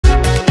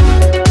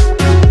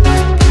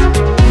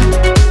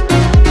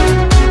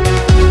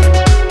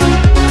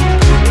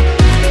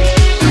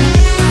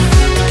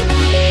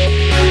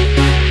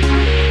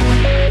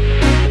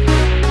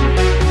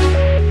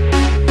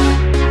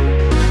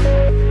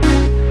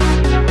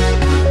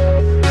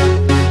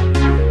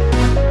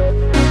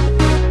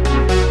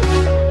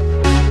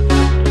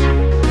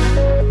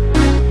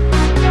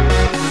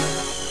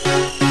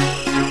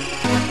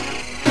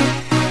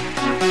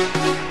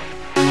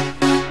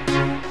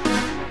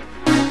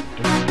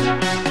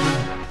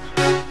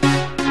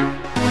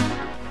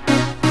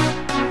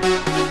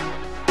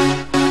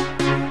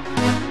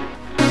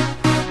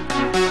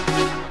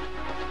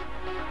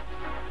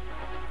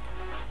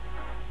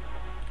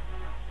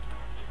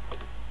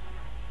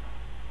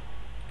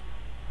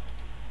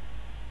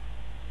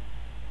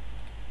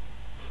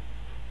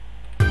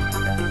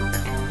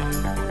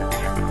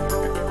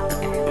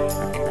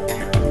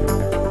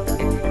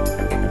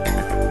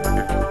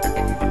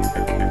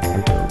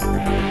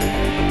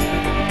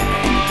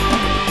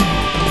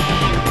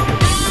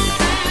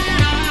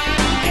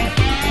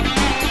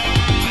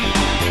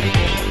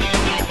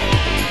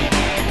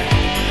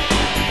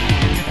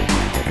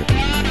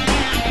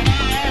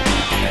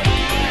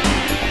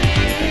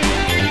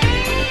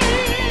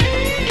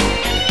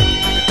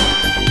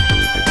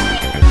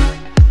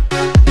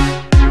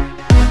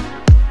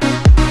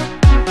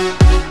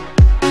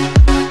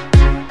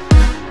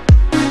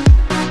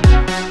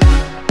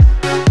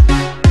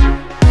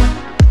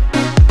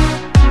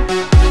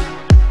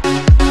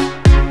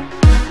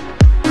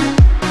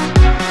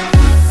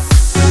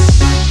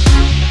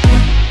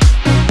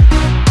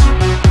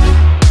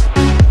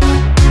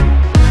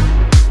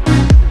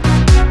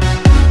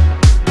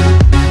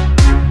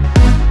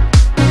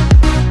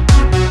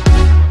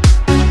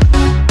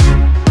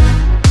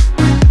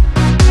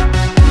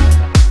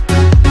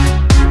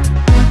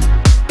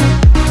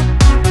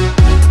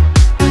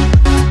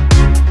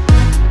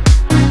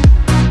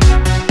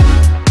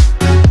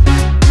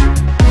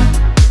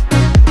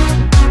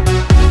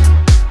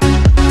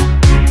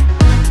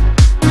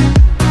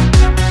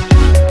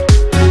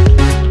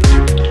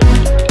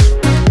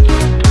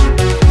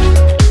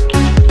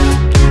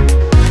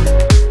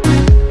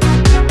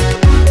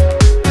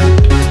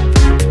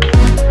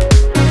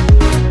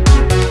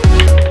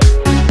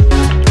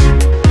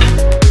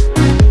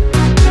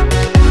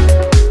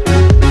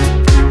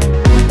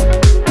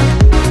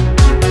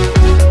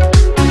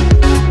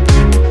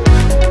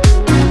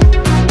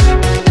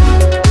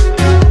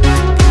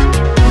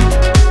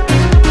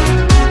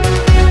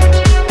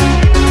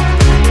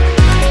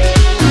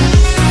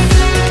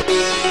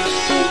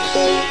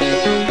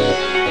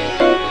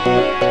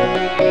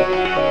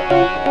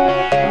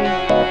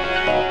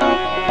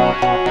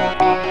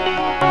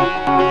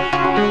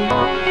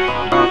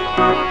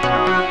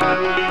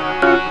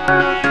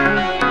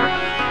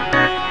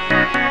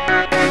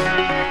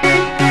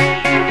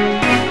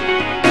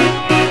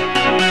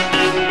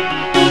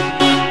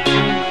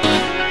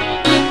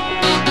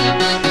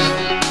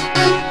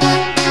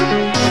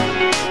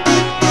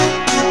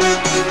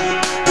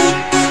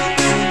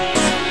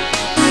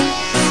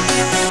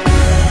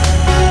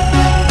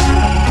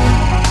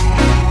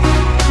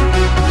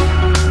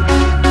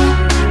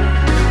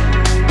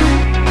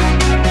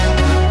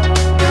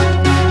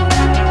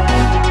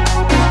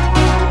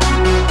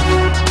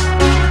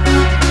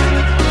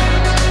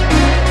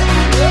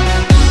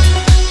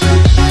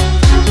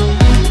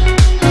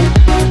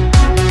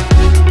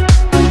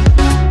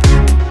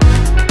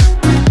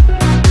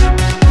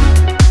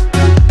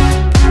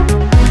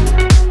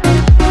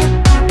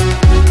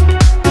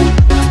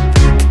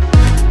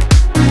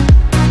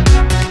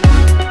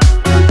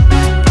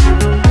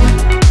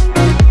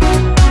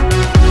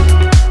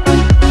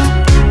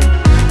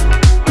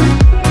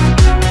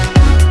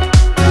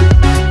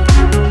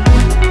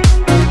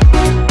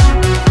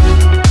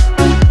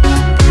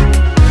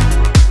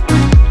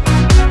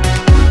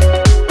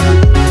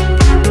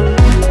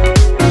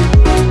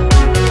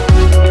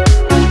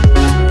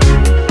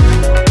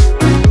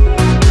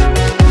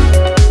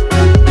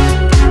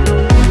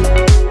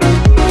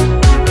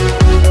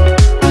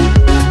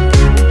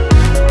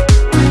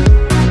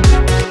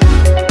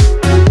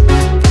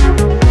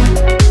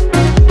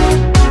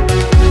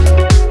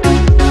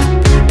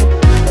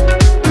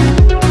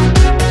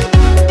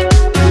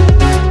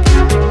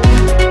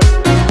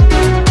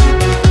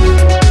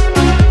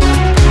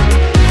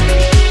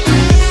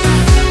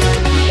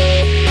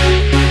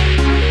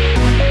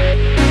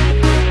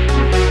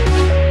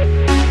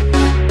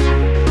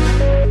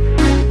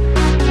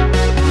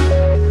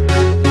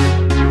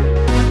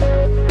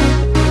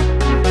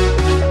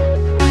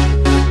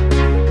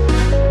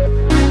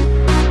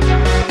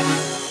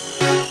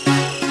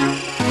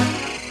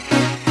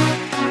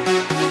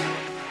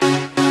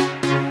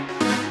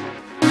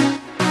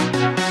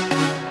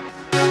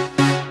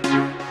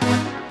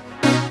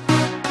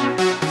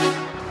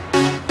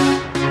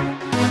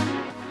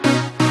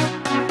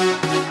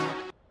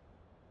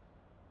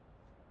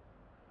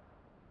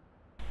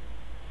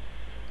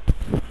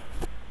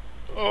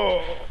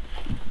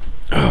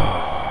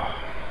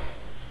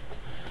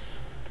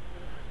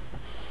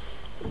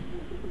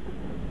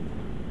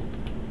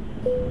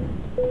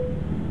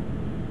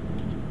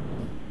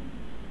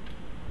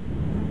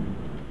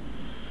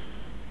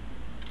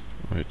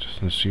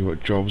Let's see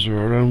what jobs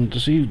are around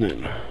this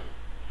evening.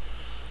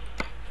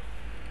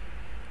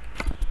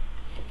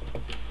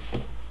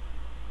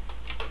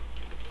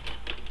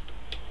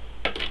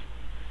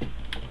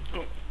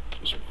 Oh,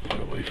 let's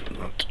get away from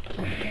that.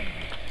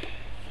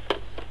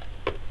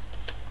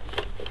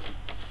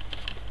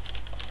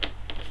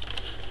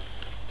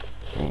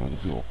 Oh, that'll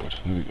be awkward.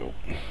 There we go.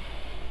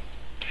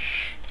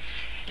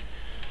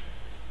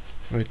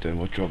 Right then,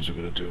 what jobs are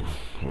we going to do?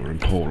 We're in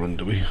Poland,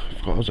 do we? I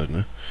forgot I was in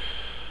there.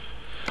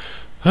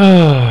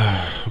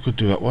 I could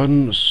do that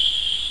one.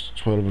 It's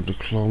 1200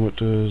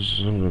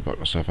 kilometres. I'm going back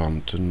to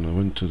Southampton. I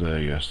went to there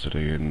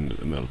yesterday in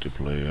the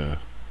multiplayer.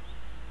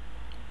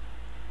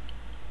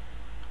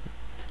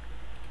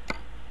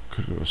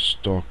 Could go to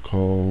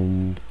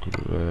Stockholm. Could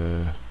go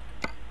there.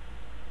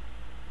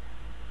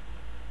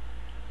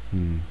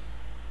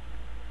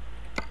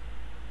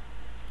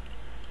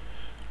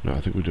 No,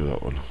 I think we'll do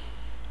that one.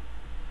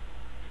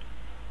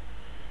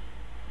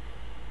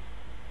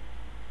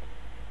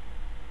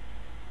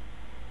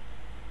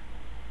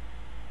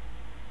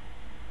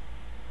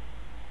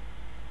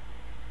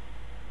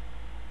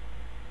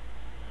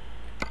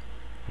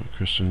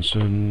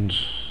 Christensen.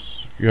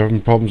 You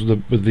having problems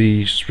with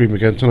the stream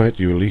again tonight,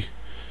 Yuli?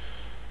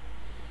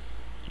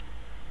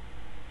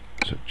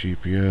 Set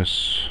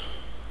GPS.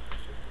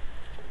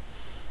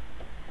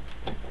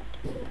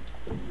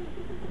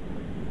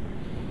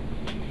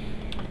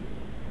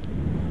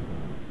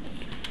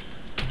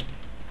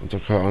 I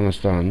can't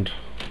understand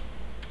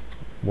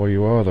why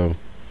you are though,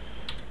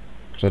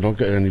 because I'm not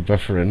getting any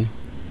buffering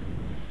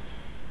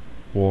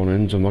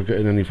warnings. I'm not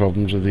getting any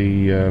problems with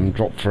the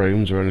drop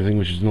frames or anything,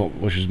 which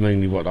is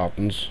mainly what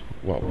happens.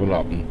 What will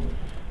happen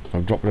if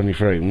I'm dropping any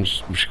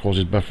frames, which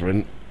causes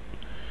buffering.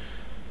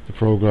 The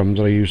program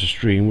that I use to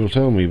stream will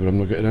tell me, but I'm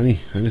not getting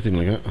anything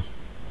like that.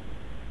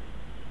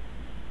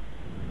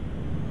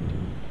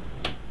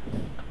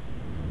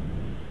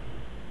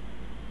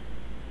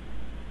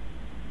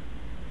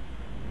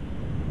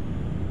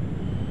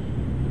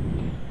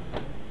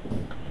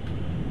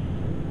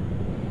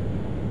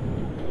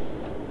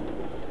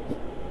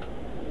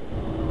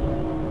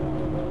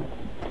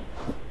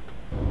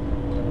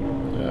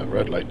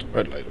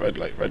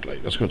 Red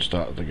light. That's a good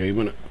start of the game,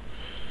 isn't it?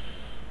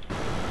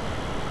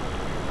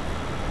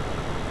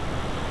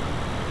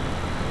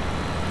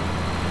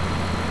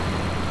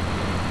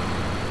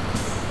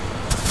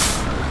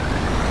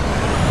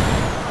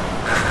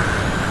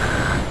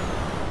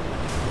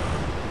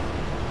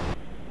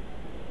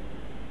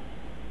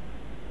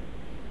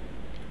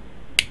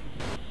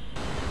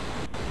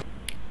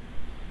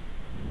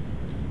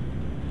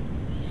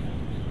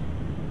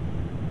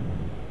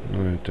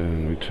 Right,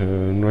 then we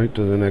turn right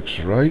to the next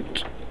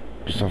right.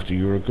 Just after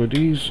Euro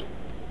goodies.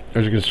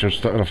 As you can see,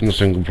 starting off in the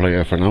single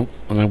player for now,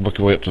 and then work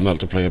your way up to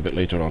multiplayer a bit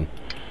later on.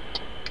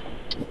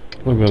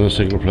 Won't be on the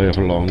single player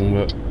for long,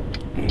 but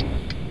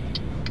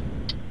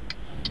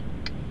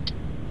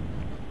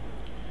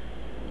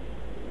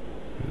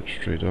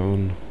straight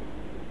on.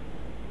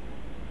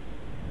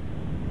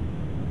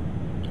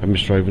 I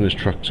miss driving this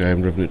truck. I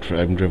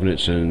haven't driven it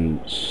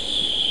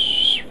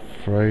since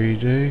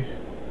Friday.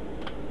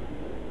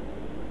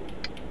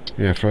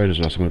 Yeah, Friday's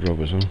the last time I drove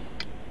it, so.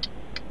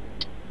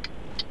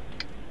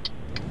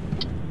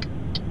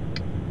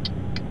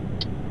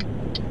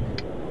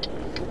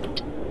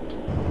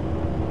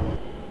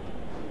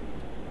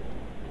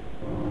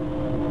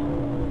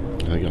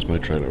 I think that's my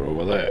trailer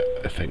over there,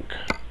 I think.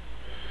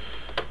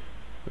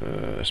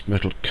 It's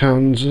metal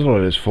cans,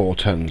 or it is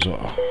 410s.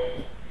 Oh.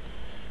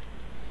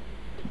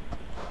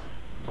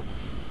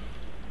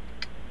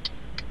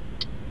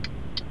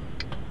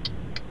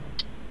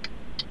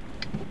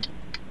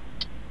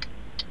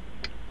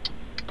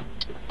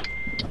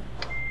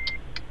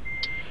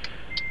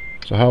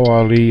 So how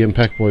are Lee and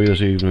Peckboy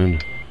this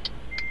evening?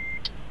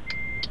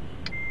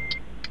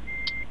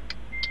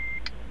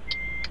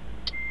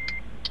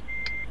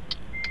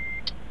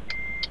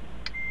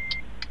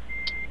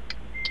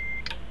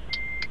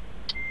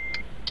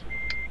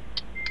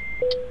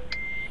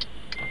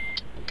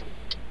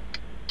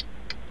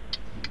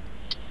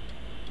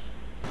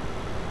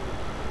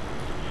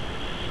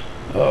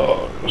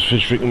 Oh, I was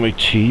finished drinking my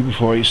tea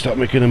before I start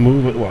making a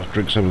move. Well,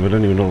 drink some of it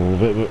anyway, not all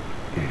of it, but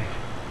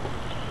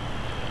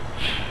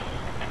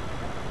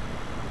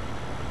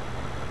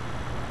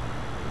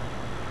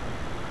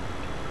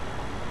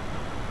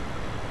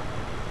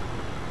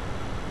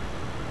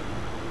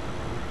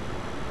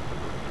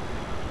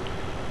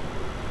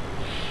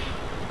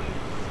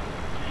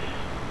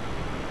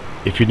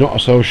if you're not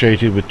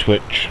associated with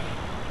Twitch,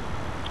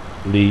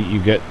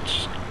 you get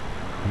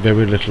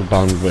very little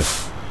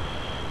bandwidth.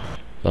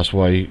 That's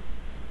why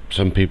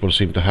some people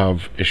seem to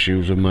have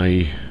issues with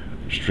my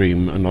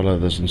stream and not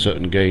others in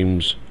certain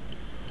games,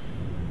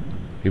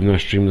 even though I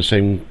stream the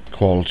same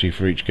quality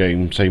for each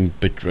game, same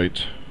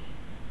bitrate.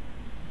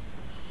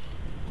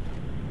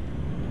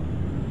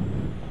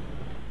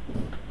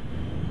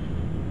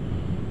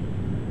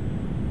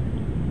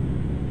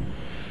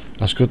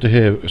 That's good to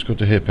hear. It's good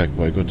to hear,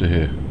 Peckboy. Good to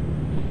hear.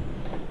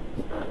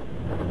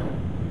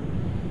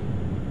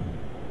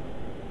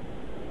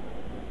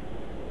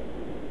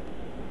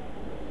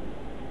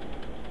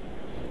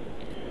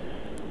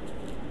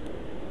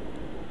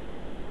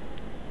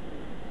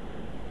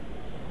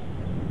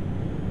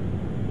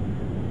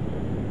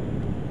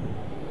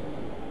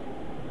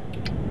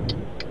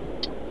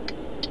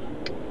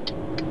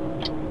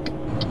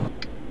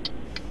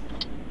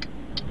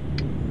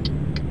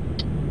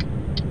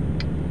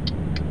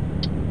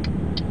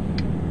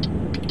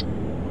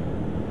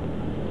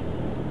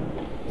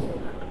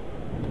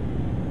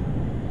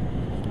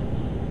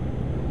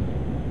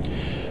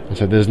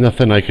 So there's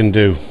nothing I can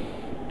do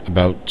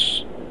about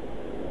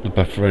the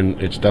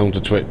buffering. It's down to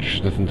Twitch.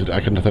 Nothing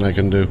I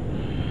can do.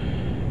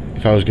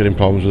 If I was getting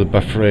problems with the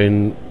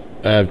buffering,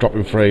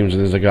 dropping frames and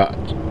there's a gap,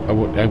 I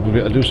would be able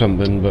to do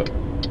something, but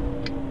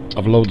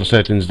I've lowered the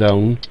settings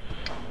down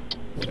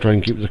to try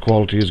and keep the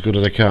quality as good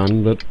as I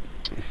can, but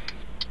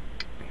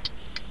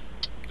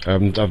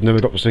I've never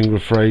dropped a single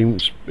frame.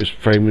 It's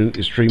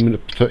streaming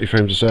at 30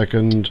 frames a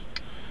second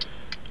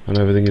and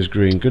everything is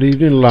green. Good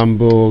evening,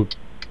 Lambo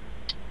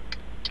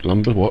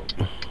what?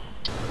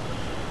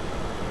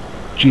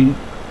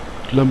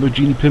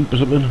 Lamborghini Pimp or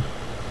something?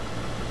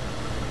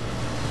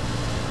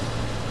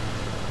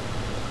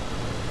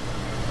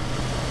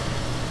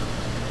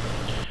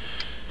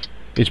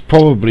 It's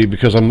probably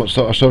because I'm not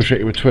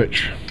associated with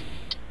Twitch.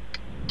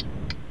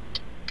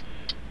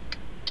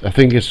 I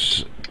think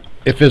it's,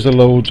 if there's a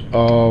load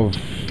of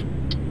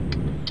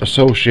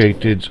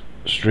associated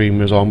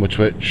streamers on with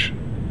Twitch,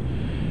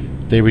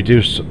 they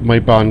reduce my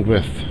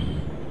bandwidth.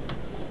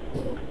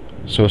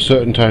 So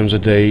certain times a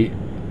day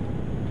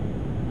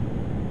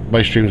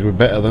my streams were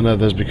better than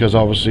others because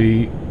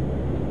obviously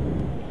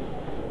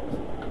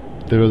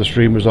there are the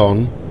streamers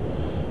on,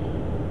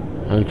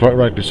 and quite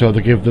rightly so.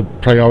 They give the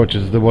priority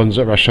to the ones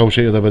that are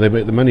associated where they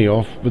make the money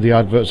off, with the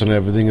adverts and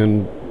everything,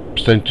 and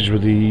percentage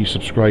with the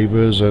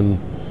subscribers and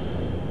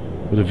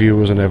with the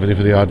viewers and everything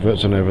for the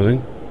adverts and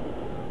everything.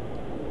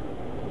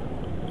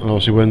 And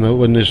obviously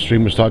when the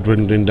streamers start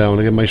dwindling down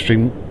again, my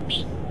stream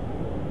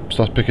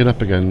starts picking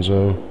up again,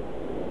 so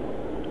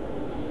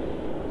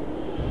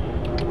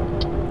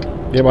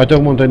yeah, but I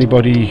don't want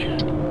anybody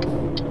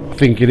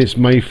thinking it's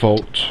my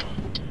fault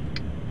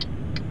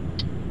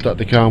that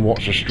they can't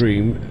watch the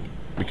stream,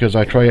 because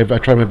I try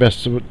my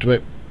best to do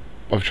it.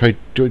 I've tried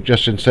to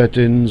adjust in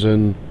settings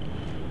and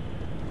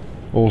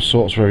all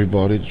sorts for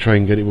everybody to try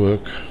and get it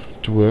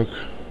to work.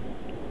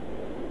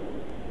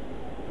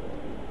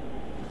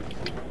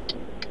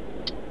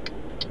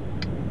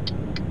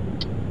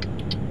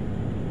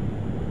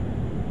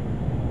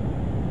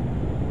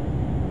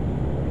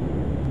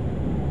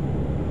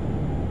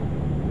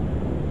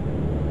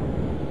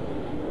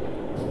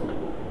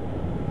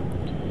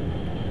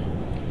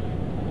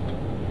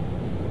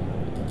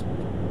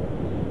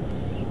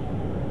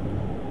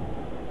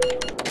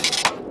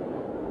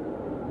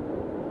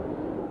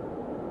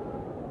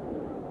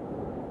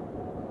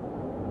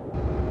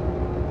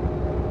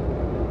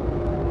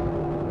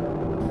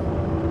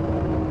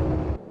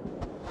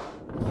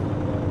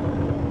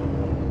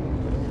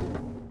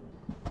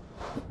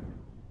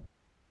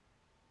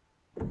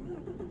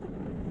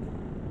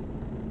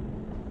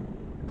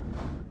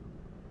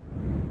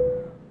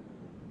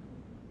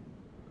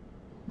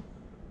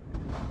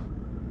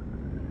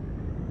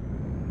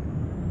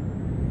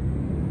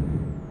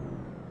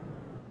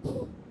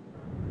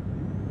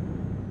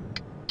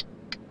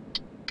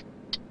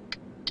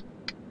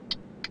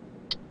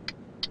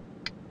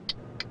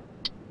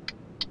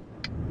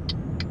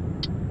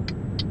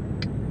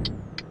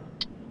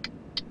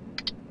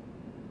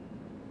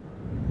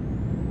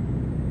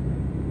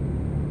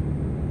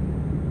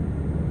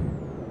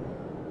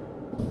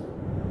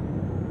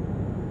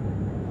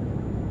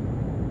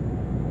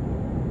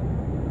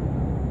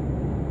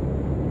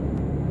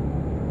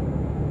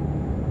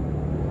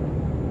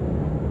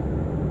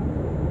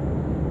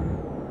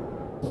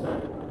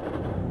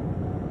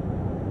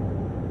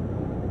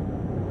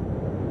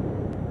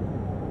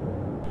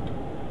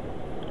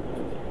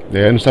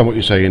 Yeah, I understand what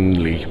you're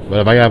saying, Lee,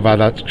 but I have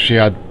actually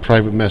had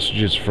private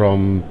messages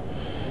from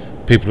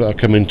people that have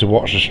come in to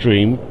watch the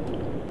stream,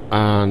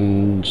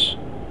 and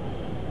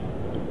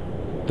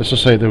let's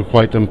just say they were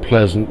quite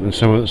unpleasant in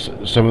some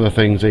of the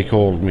things they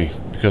called me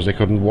because they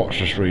couldn't watch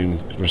the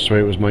stream. I swear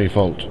it was my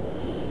fault.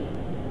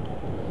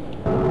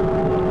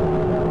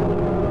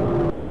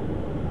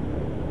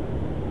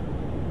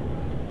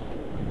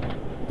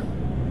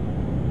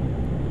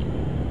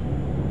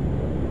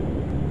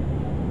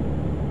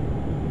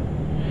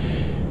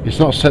 It's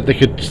not said they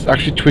could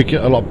actually tweak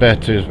it a lot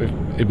better,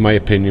 in my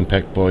opinion,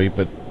 Peck Boy,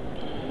 but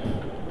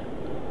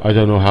I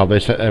don't know how they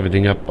set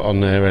everything up on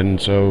their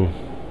end, so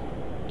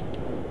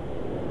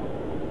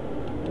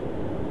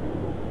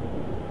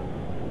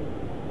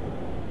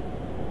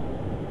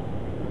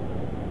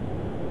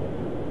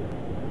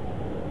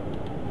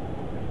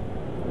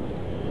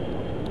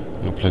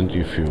got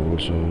plenty of fuel,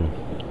 so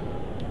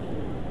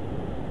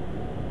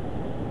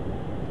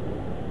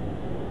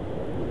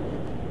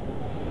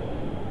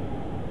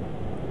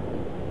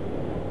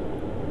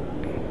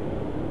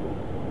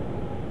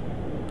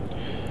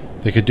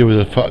they could do with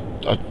a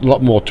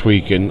lot more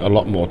tweaking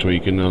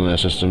on their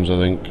systems, I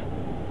think.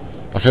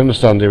 I can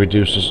understand they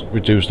reduce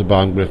the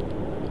bandwidth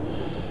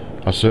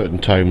at certain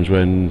times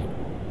when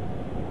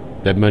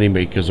their money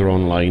makers are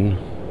online.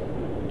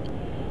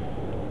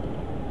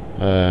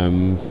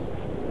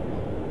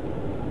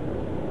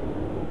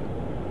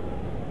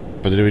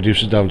 But they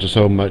reduce it down to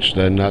so much,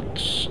 then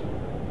that's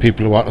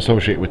people who aren't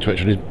associated with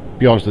Twitch. And to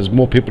be honest, there's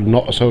more people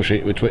not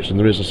associated with Twitch than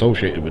there is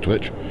associated with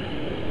Twitch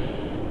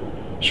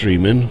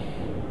streaming.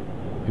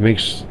 It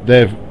makes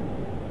their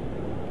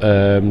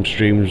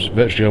streams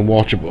virtually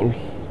unwatchable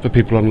for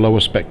people on lower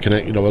spec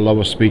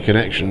lower speed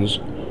connections,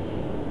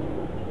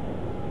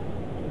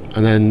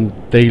 and then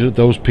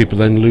those people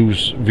then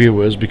lose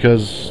viewers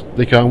because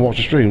they can't watch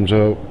the stream.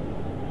 So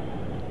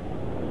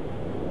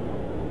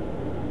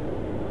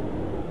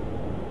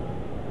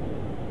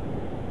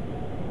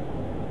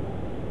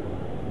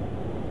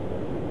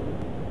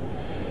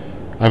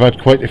I've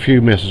had quite a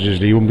few messages.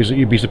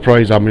 You'd be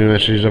surprised how many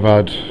messages I've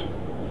had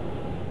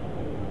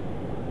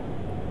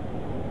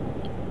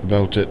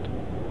about it,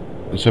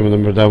 and some of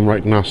them are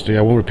downright nasty.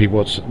 I won't repeat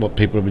what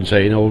people have been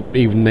saying, or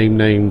even name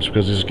names,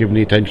 because it's giving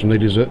the attention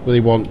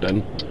they want.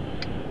 Then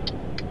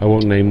I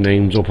won't name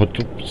names or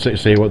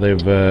say what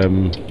they've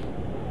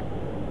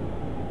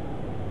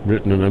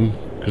written in them,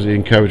 because it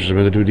encourages them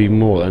to do it even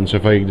more. Then, so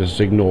if I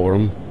just ignore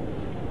them,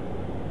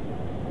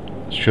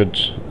 it should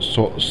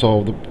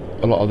solve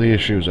a lot of the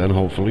issues then,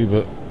 hopefully.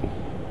 But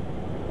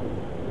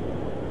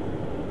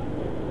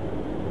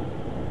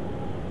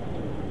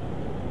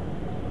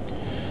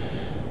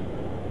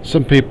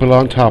some people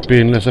aren't happy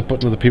unless they're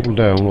putting other people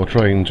down or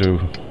trying to.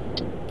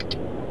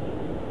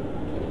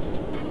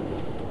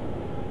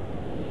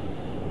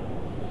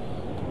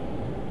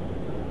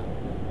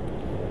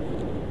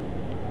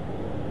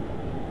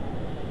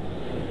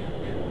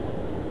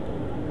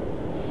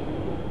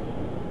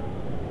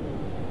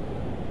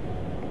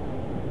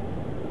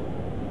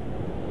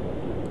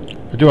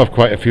 I do have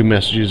quite a few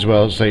messages as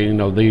well saying,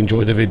 they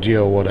enjoy the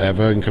video or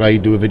whatever, and can I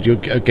do a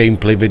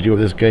gameplay video of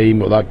this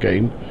game or that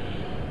game.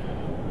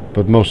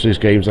 But most of these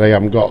games I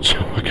haven't got, so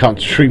I can't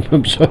stream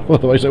them, so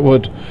otherwise I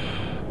would.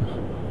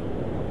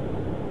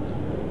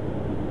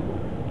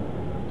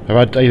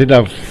 I did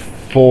have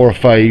 4 or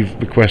 5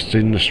 requests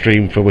in the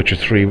stream for Witcher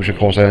 3, which of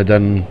course I had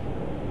done.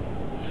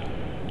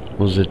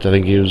 I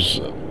think it was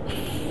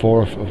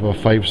 4 or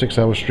 5 6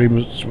 hour stream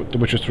with The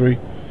Witcher 3.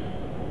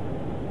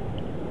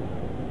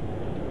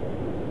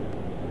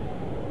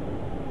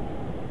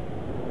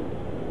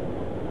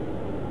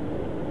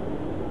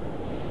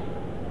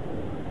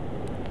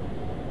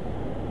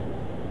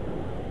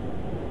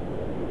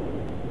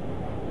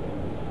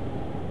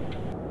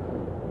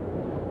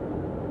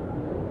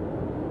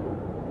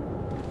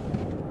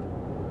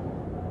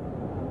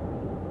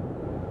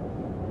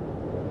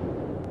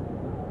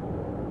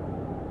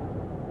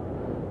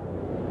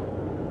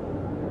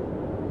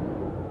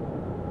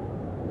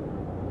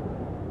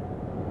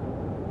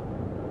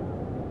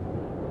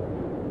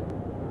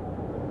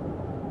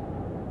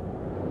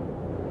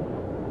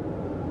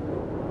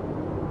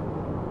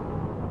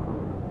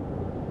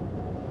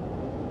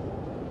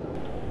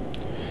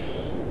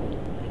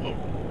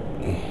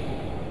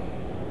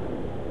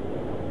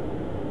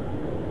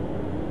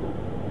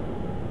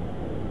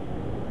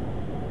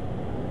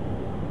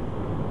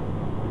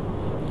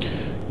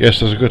 Yes,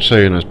 there's a good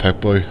saying as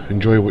Pep Boy,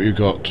 enjoy what you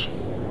got.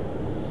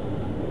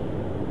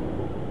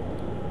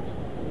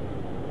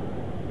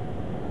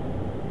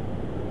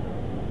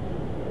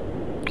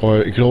 Or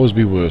it could always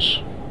be worse.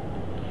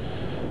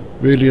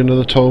 Really,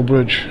 another toll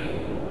bridge?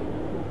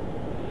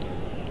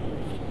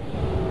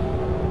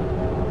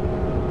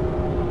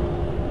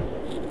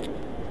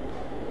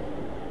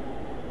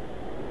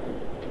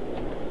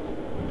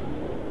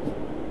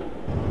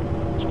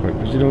 It's quite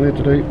busy down here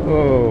today.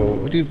 Oh,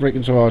 what are you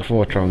braking so hard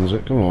for,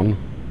 transit? Come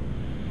on.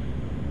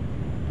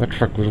 That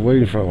truck was way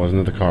in front,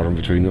 wasn't it? The car in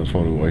between, that's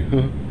far away.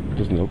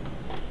 Doesn't help.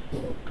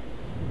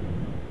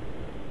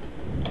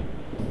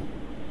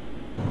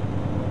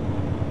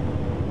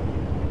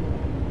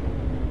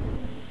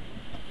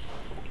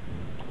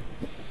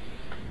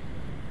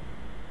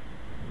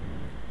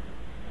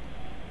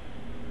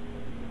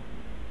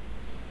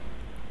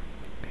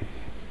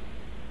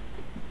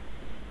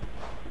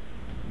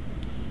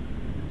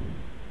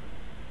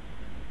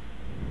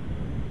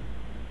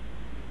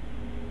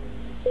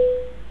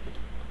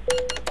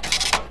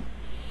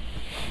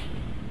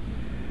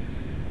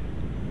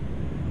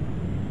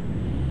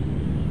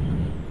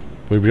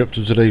 What have you been up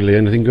to today, Lee?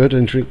 Anything good?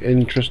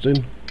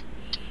 Interesting?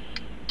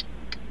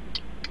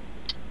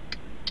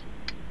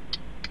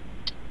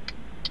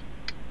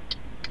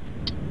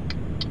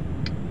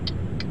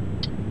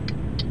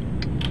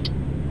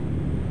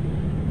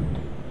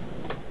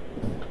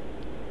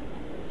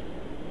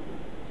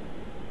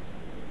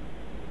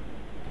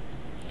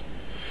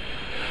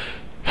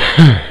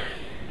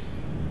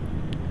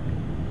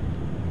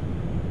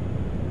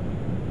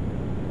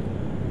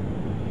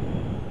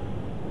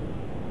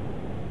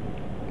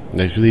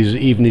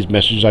 Even these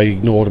messages, I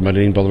ignored them. I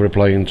didn't bother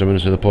replying to them,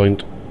 and to the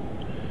point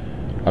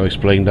I've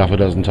explained half a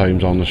dozen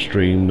times on the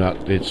stream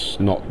that it's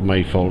not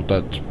my fault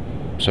that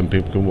some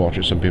people can watch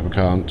it, some people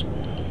can't.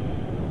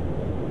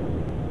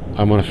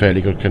 I'm on a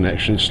fairly good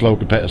connection. It's slow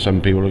compared to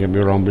some people, don't get me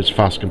wrong, but it's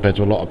fast compared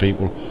to a lot of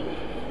people.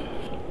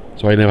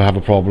 So I never have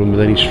a problem with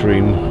any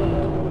stream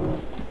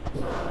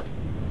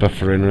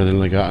buffering or anything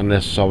like that,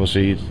 unless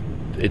obviously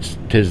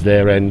tis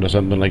their end or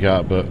something like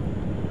that. But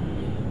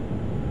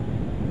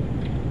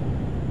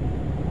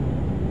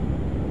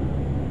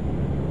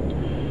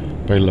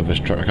I love this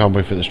truck. I can't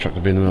wait for this truck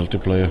to be in the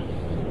multiplayer.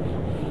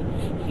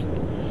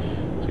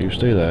 You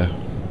stay there.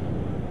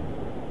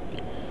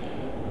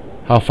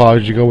 How far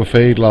did you go with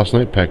Fade last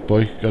night, Peck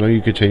Boy? I know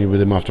you continued with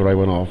him after I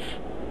went off.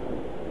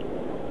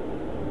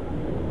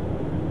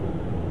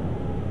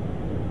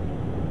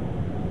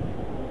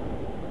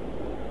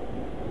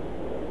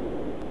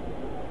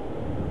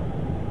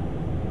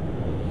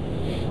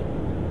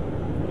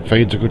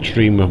 Fade's a good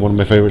streamer, one of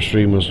my favourite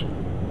streamers.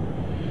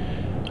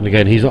 And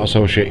again, he's not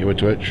associated with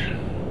Twitch.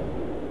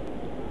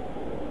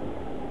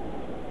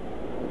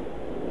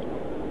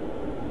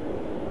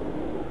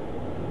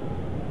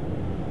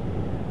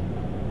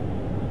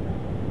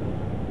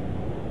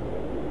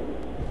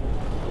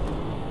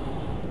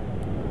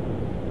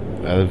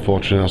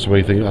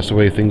 Unfortunately, that's the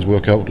way things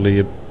work out,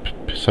 Lee.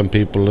 Some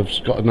people have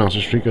got a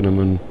nasty streak on them,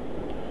 and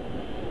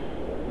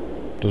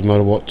doesn't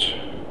matter what.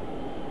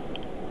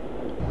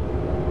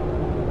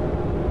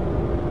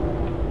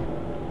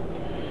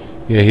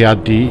 Yeah, he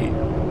had the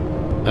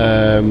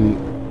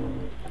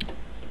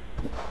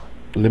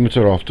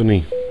limiter off, didn't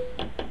he?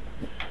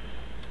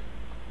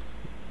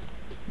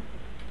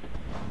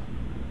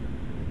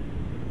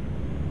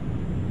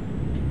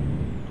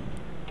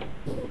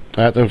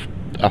 I had to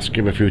ask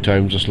him a few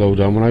times to slow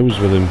down when I was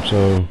with him,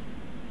 so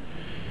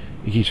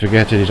he keeps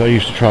forgetting. He's not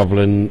used to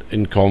travelling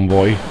in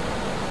convoy,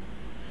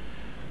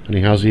 and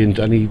he has it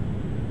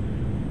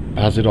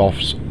off.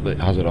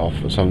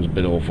 It sounds a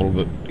bit awful,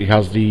 but he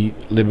has the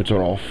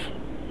limiter off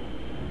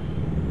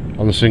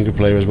on the single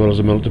player as well as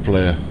the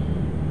multiplayer.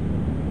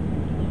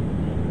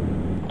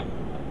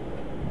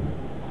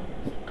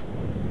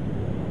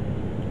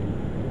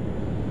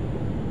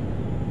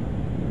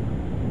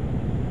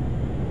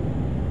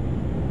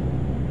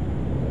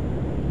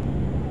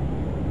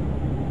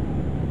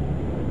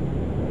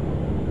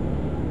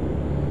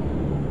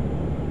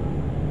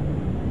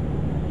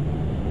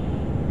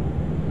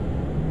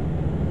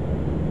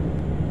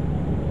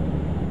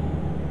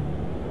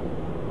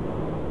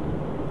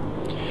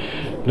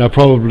 Now,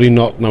 probably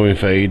not knowing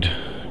Fade,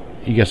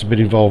 he gets a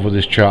bit involved with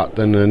his chat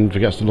and then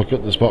forgets to look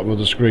at the bottom of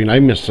the screen. I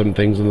missed some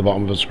things in the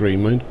bottom of the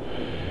screen, mind,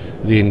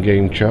 the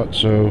in-game chat,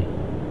 so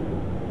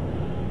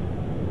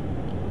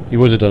he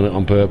would have done it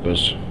on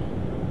purpose.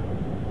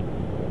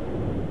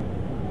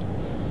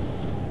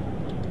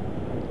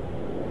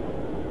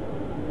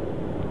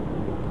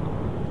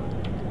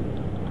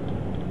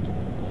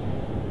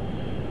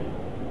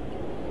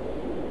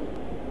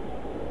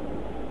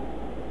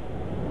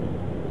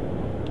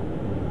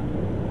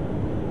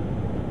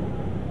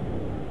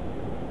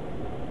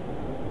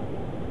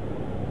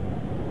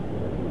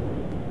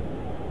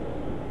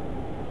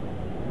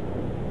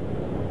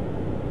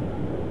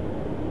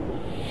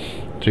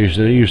 So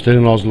you're still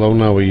in Oslo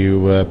now, are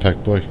you,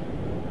 Peck Boy?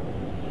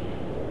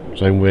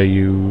 Same where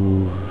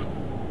you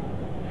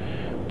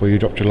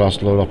dropped your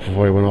last load off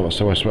before you went off.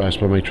 So that's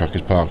where my truck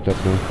is parked up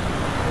now.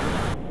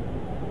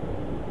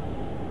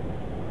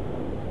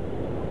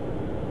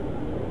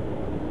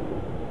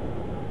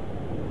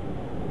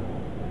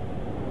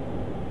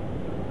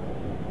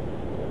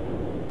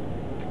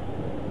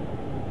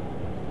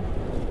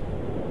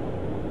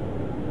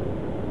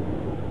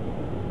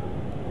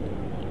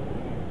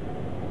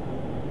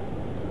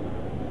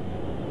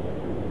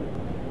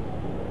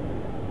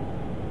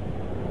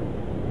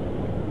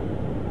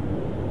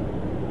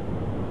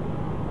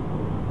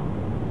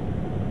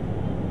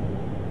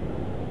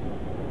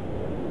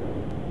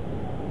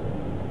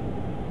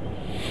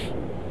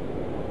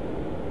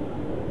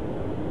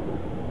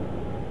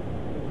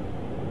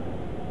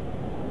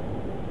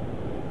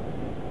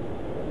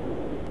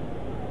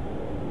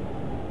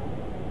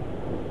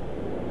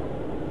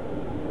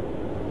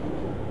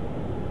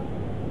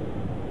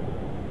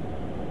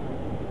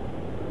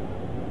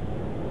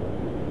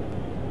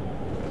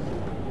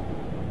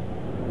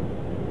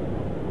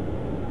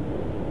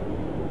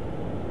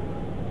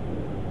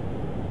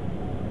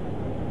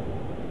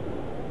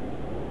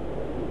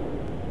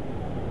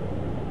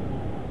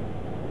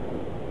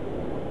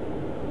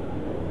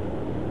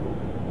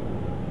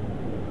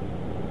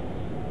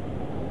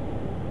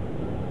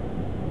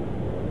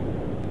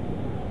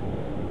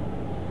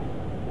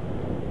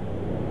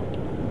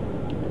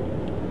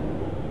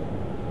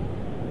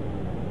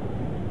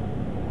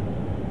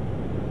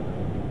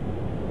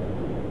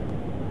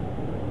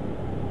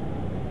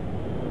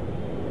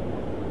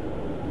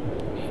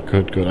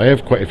 Good. I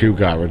have quite a few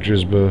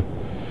garages, but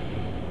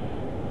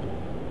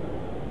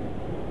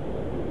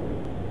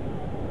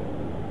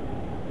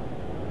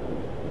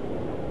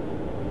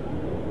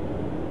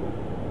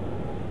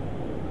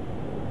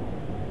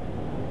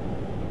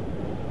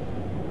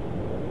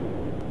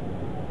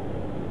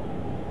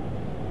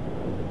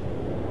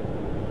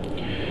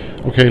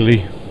okay,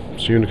 Lee.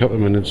 See you in a couple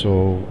of minutes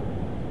or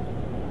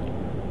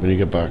when you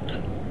get back.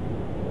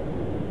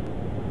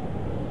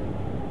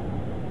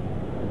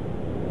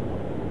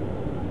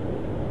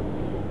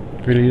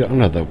 Really,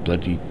 another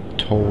bloody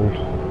toll.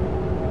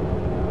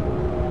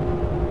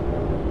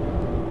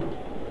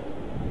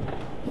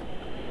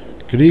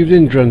 Good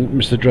evening,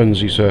 Mr.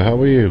 Drunsey, sir. How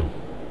are you?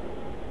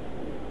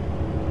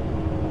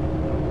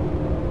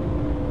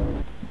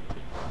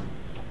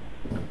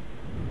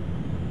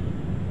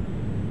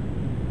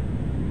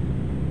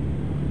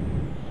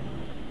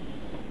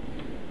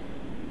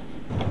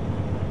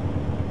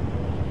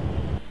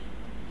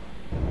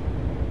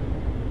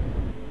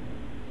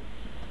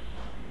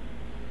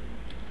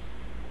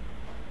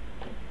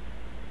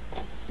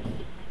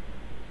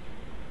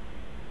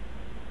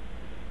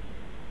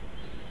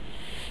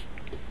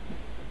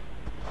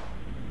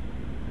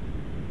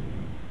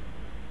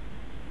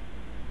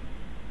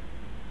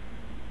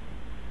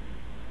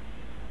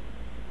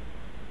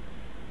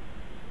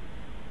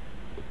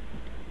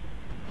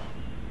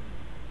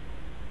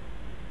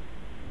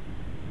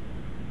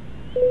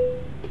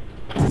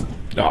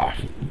 Ah,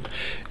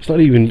 it's not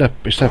even up.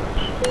 It's up.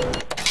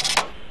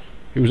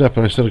 He was up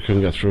and I still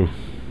couldn't get through.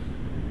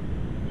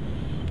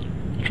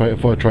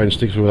 If I try and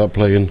stick through without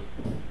playing.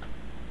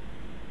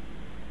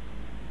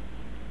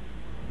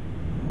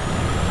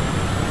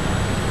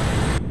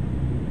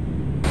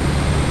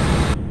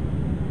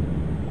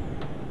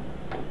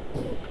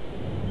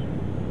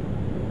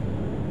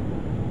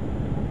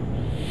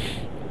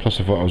 Plus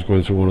I thought I was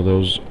going through one of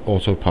those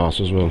auto pass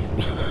as well.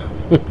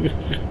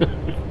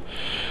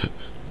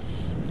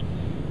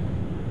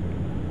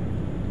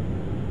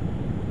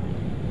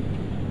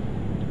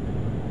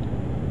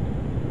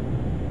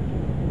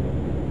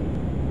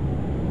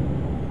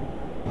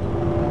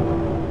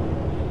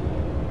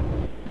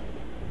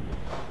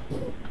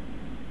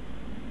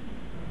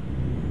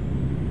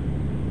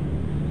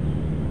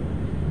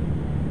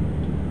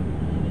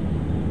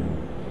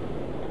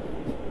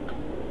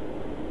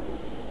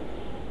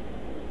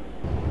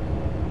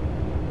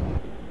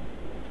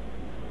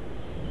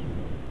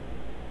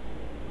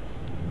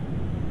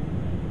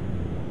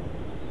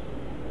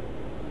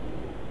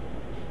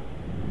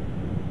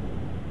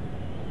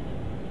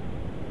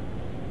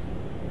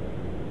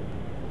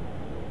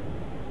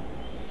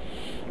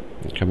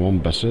 Come on,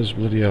 buses,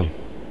 bloody hell.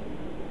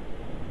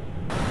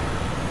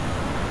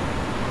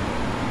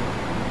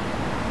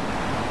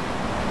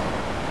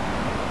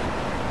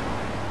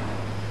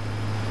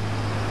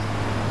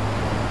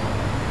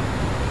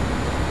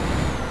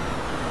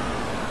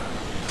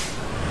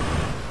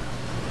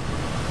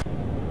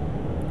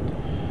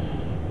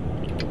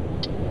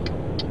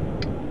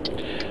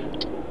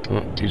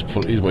 Oh, he's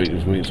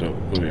waiting for me, so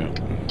there we are.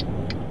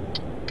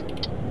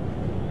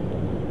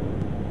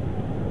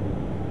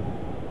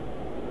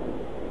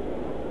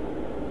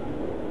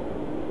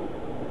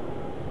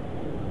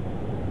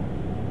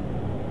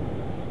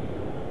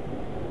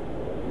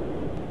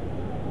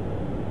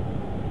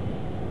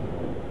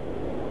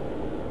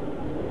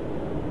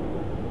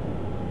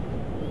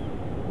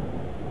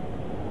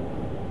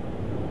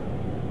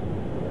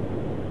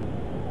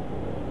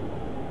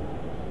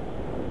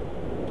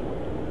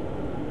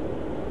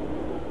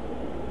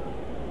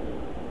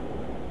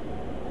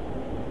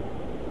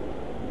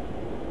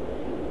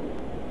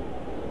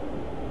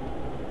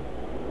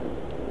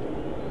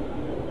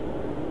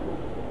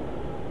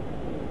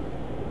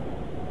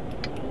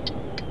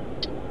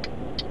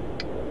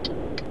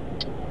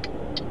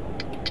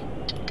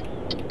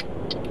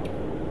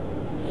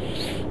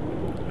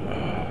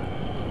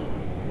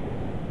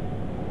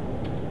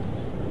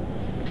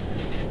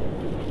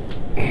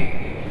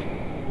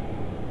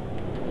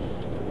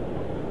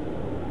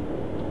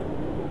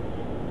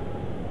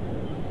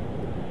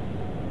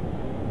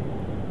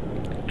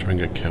 Try and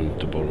get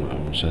comfortable now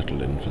and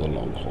settle in for the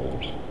long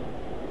haul.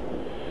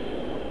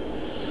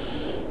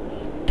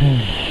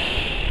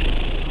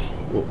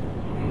 Oh.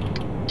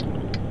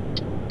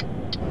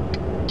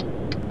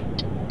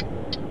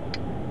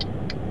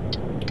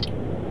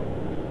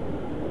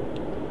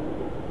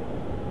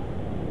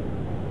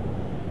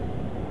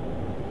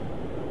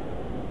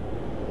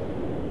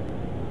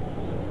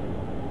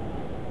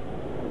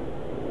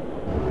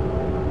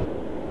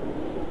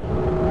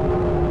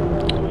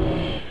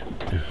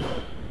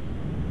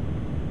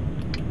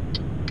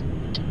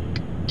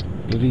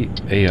 Bloody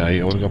AI,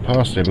 I would have got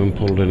past him and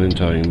pulled in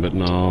time, but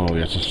no, he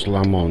had to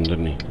slam on,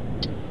 didn't he?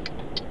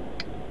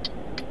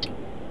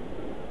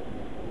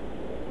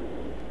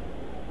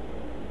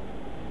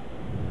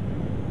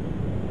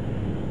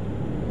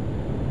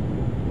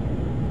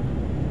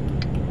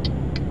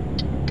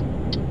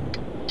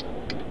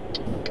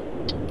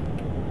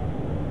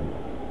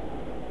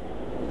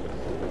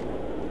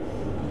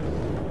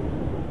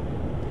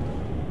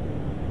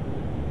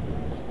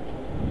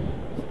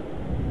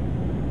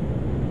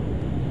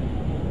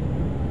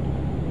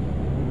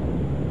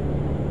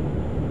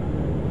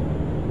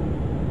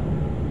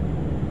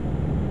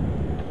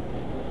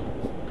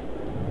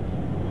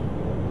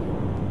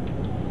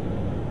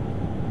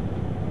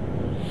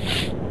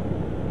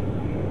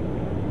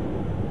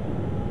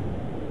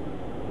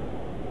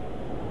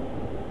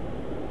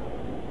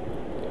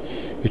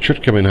 It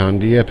should come in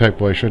handy, yeah,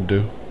 Pegboy should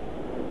do.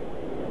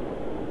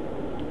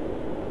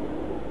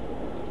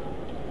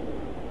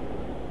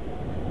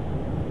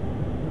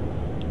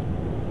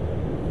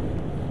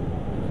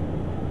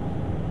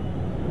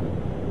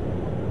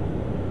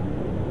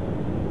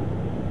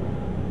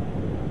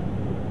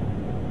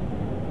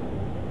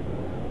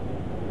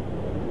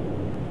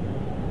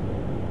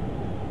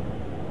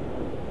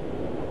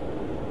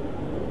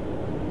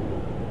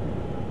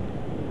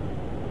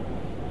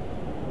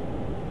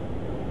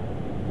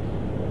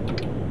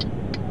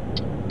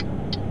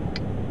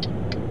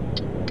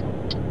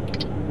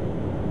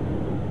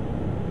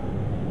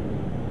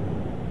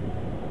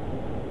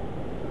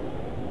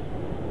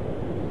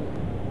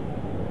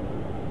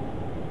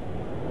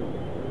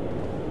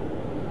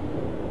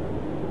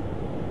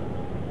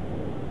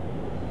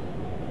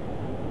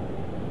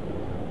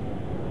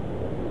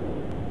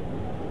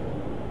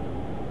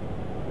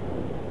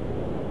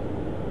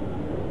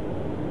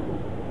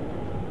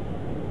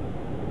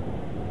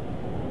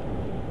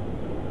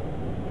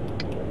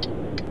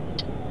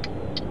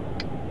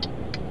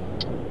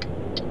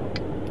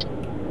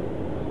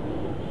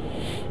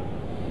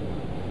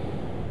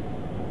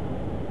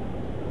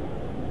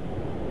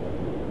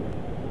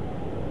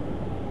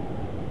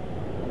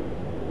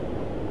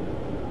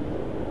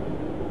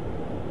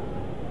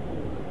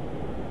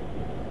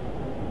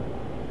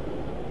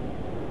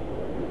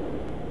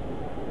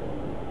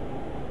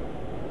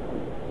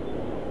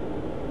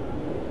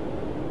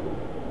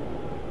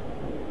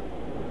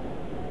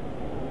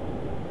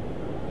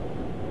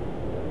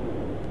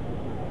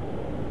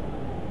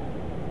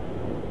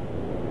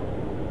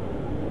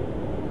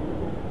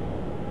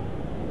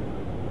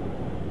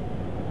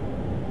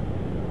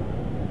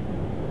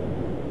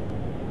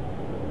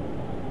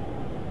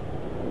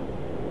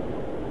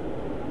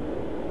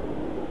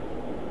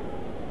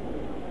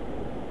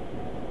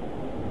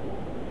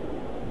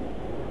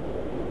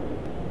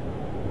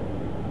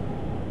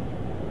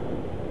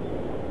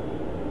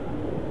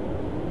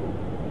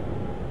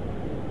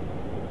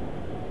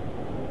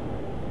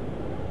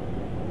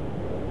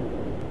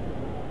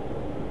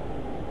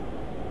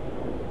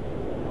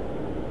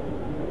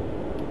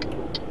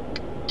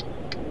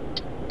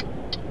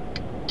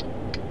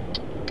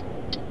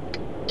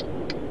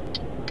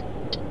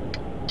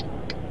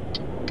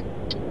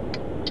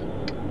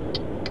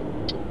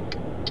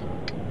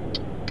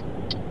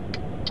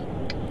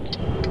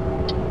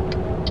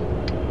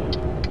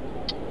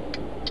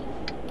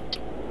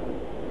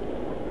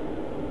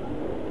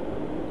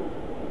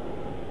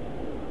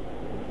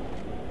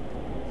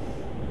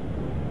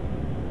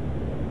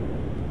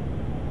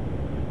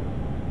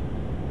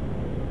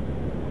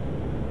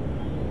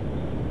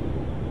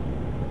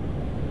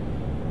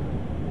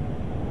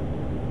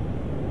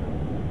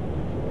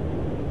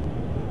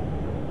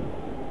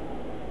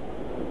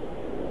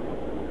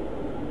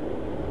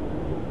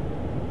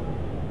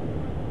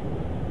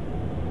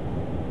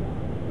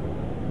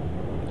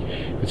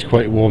 It's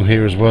quite warm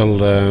here as well,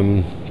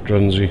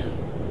 Drunsey.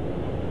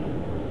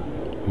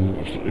 I'm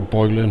absolutely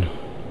boiling.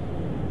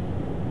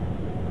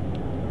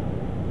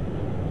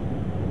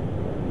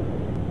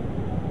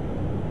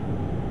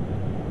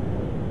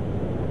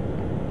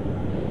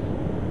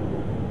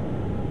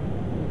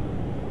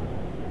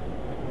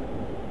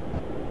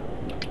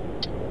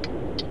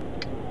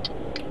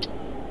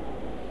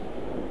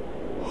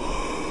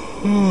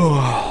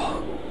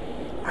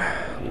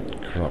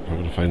 Crap, I'm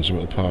going to find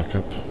somewhere to park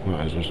up.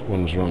 There's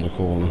one's around the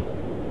corner.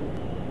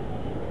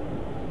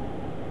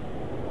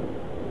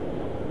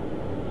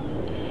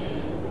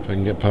 If I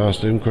can get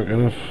past him quick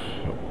enough,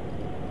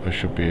 I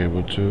should be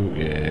able to.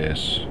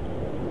 Yes.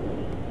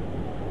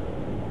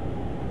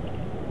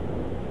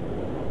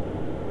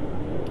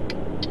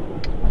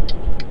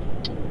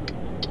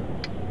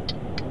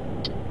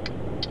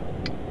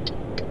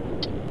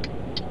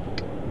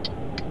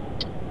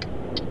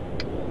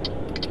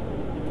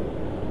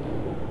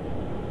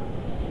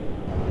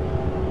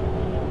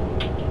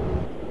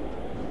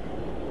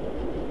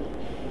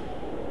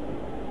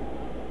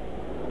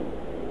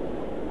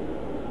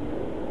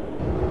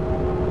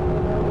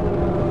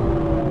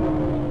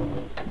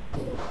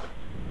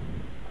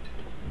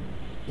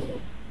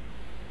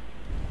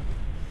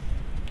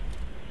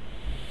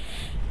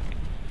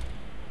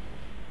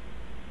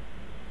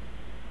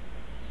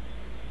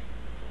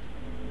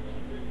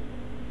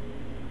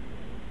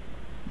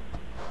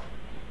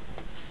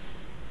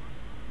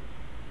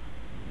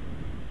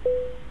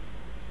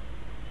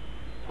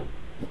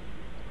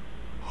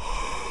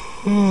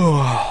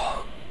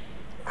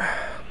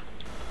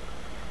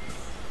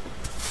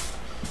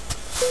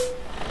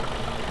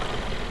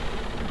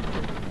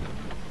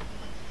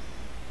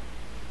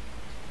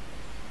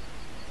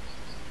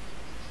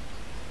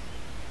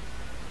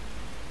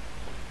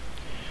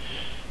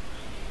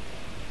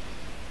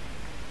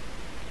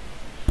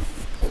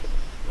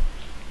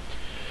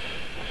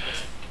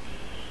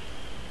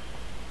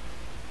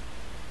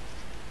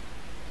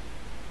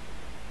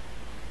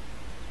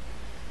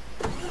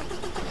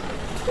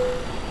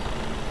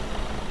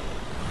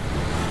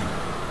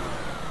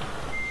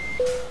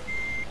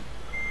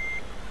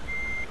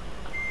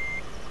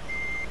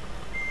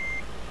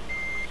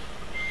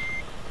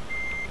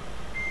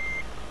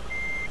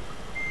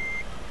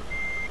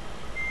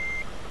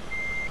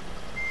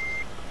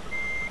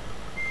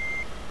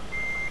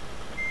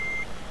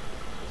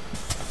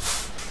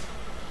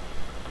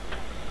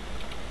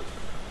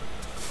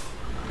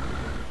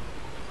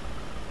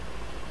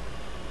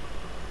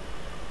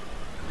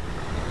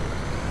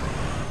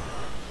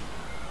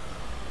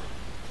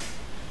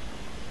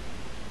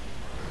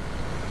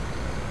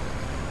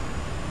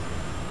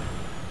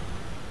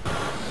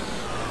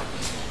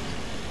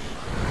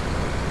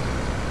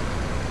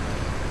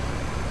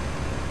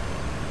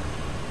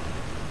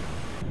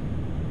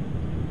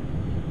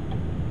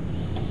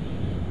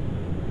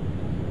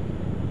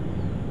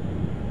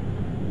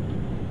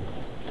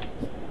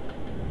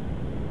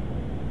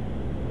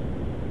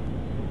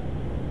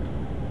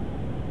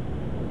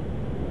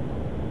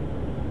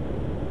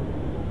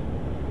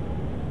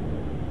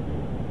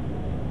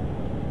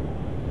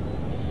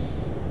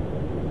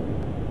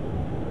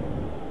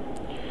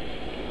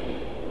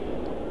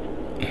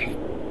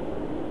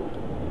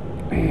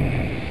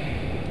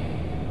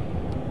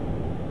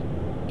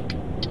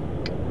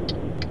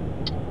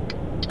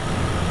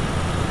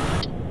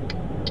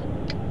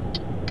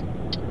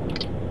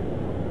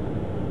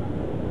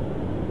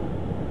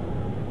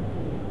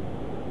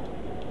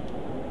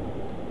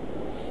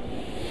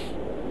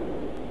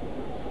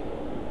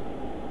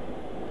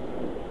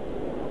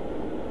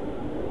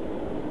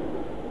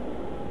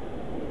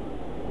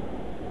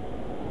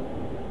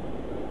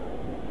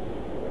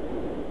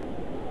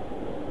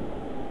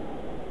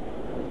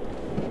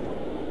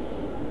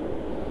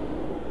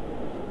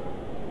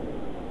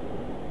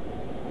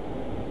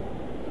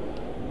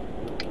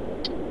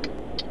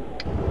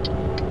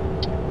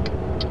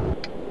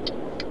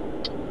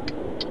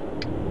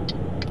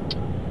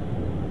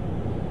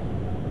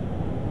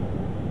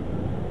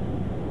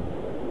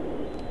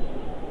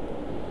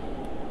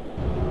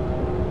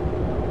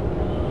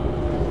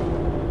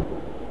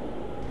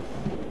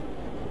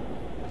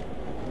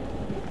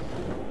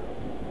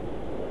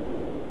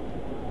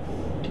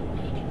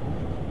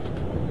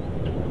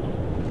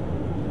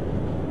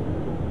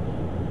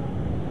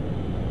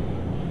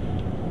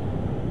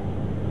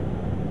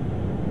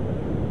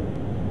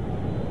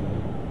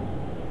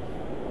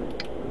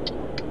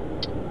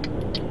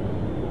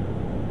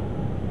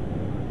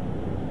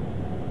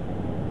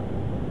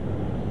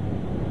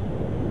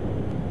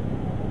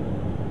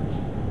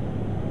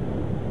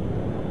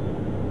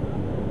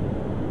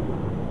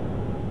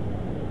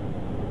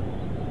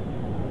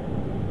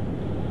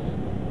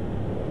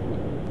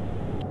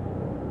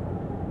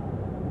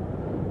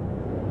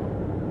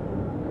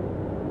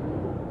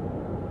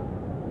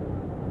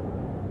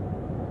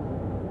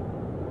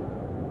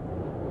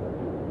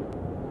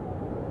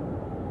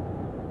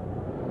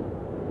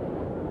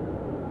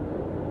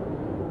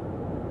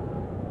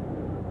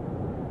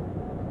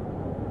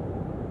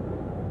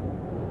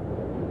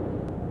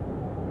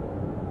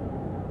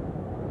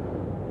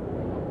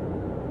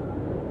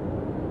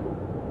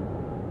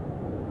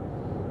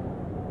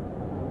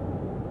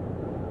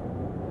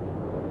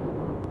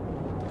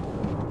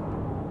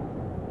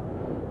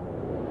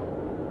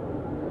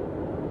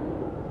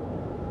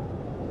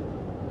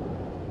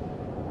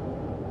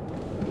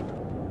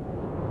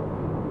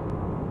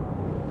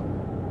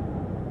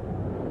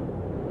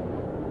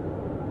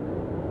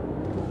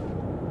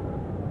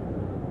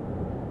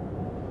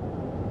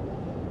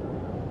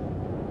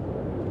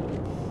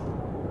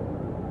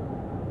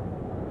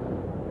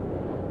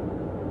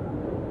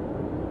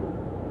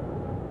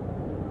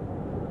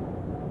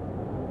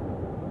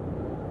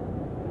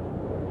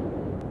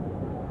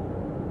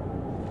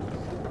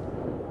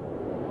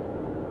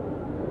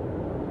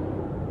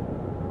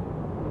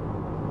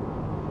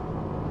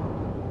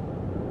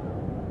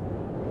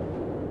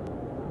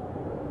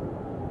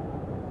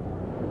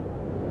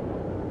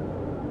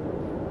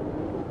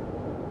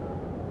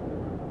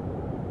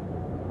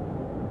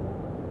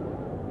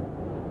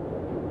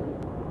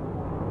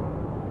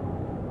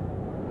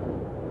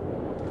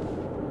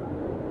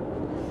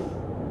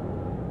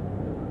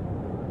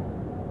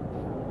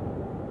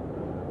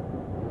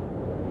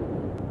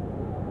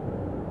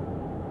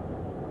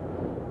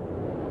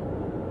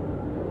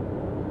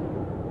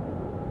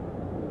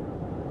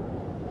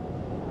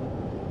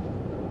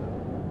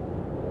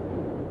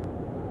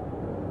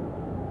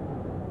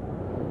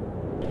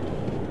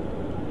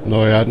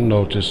 No, I hadn't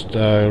noticed.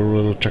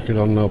 We'll check it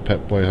on now,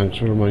 Pep Boy. Thanks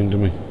for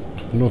reminding me.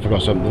 I know I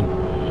forgot something.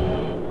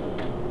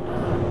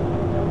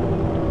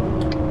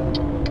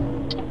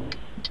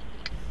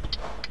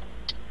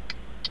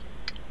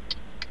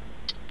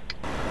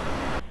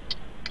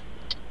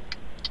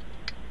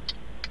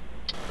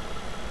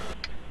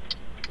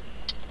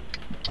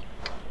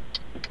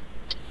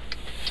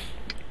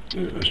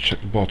 Let's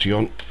check the body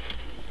on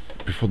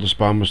before the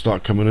spam will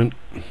start coming in.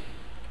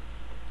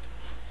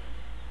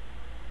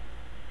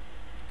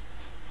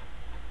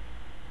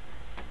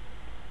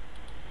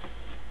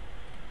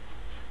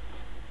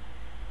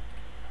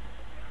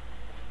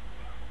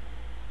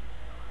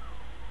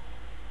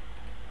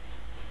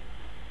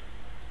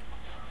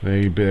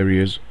 There he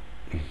is.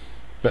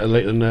 Better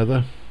late than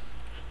never.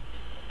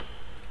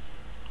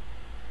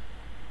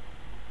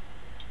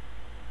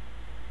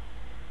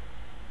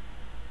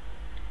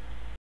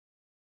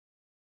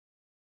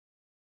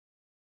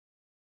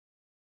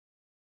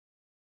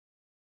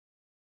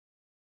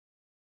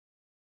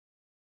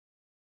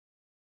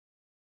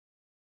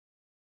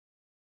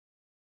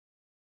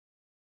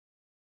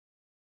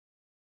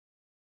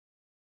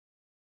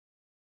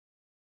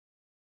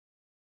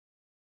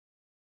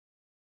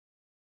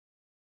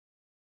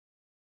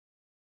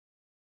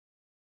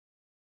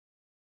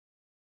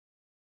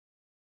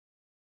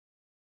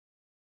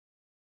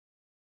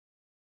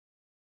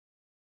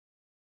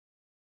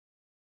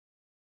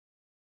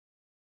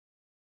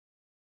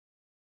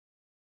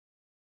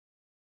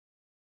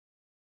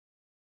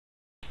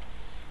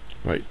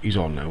 Right, he's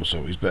on now,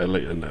 so he's better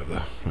late than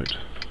never. Right.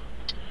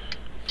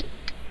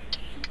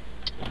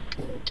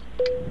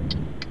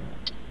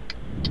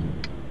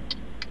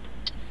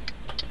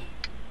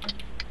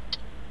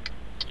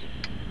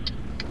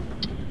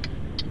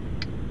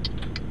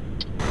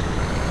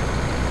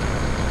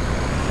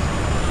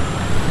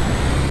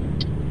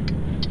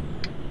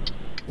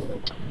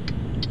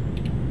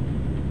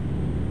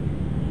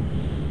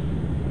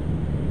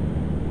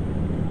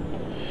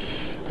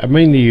 I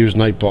mainly use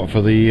Nightbot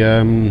for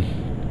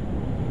the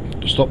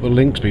to stop the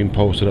links being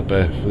posted up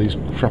there for these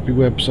crappy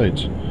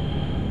websites.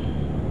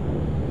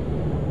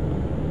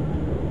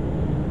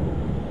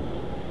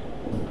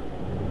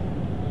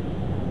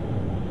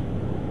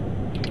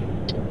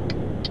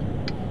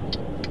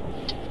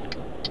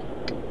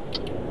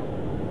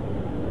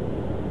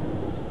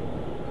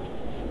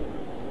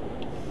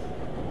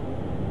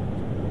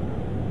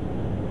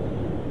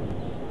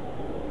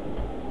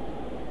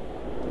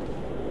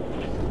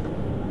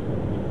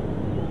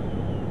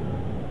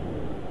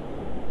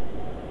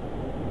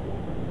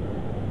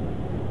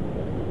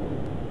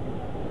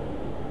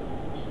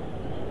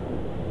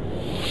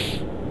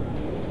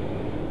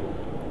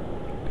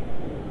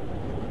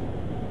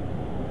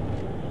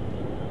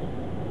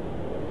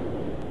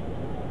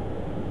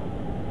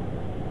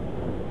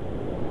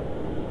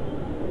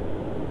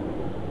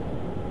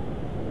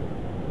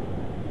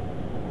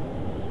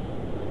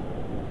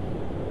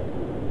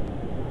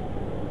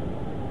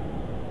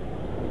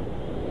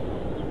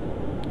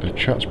 The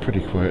chat's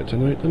pretty quiet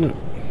tonight, isn't it?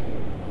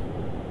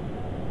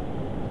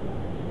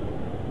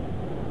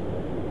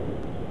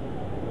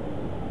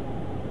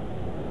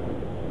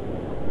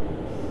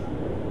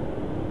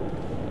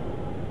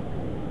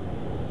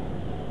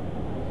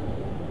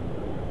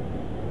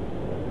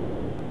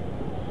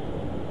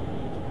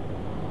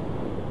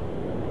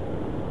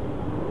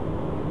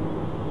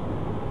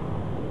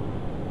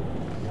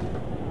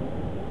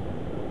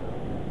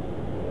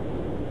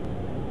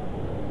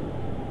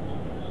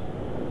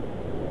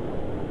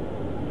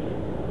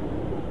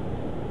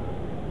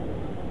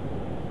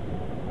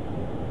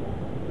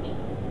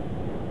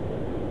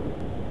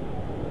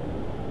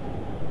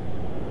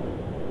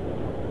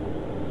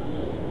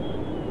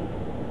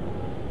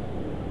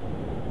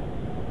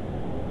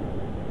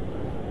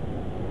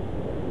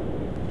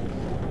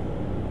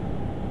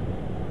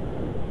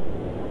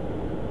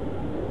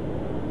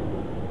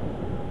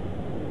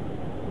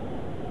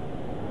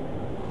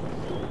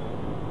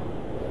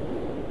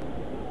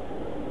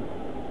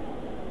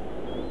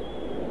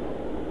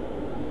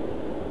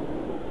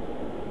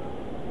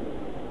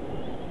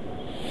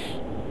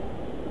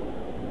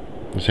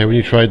 So when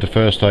you tried the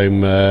first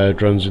time,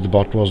 Drunzy the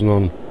bot wasn't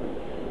on.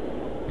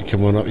 You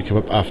come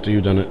up after you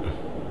done it.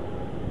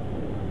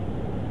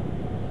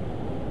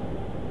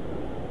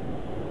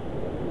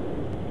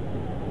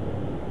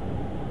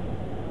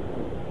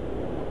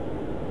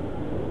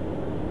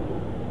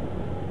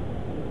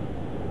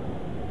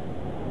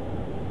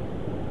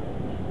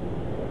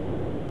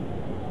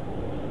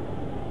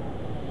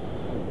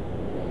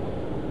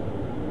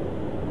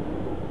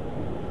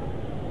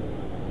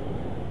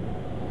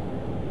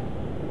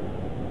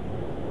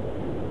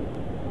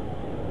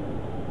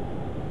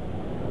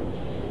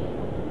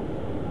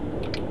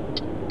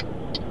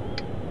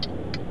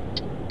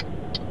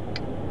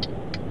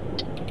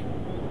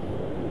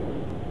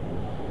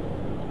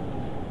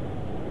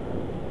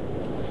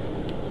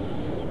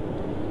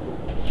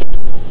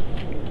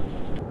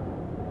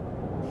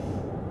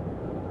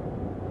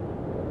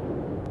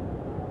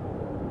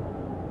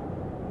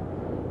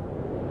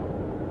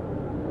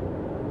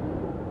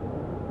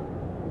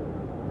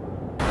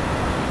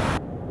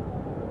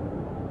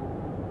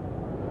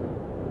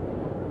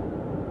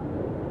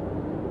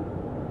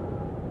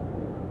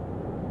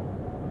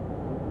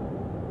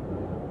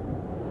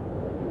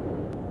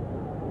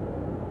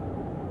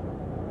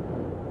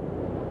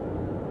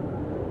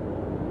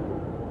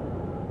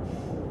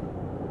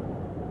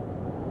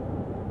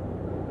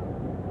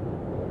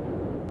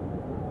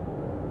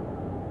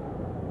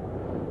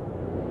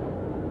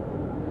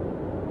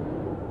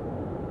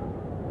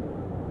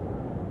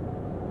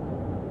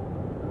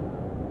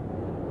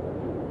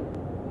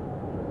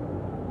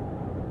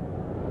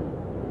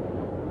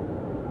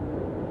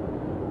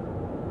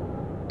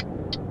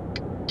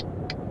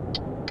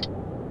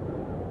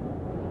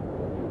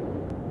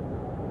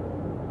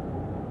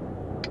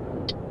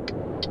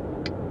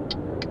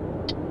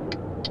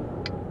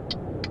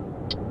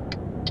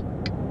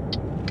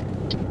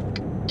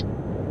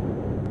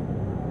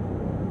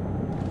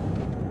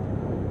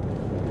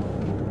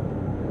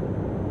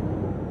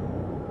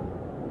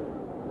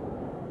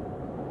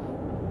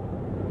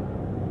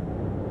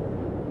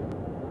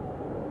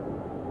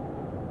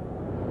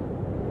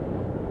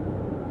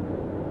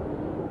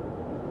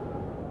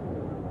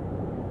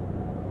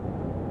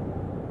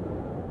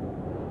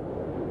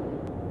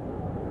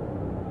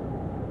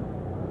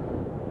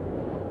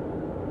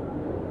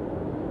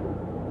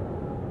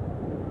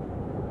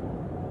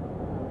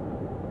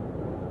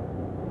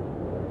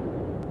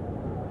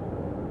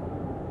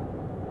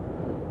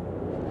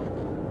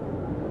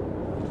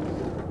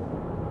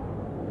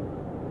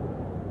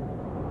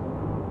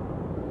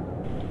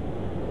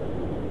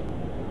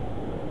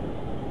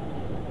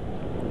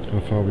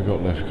 far we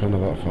got left? We can't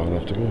have that far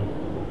left to go.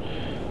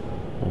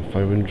 Oh,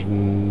 500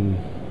 and...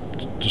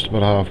 just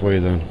about halfway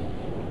then.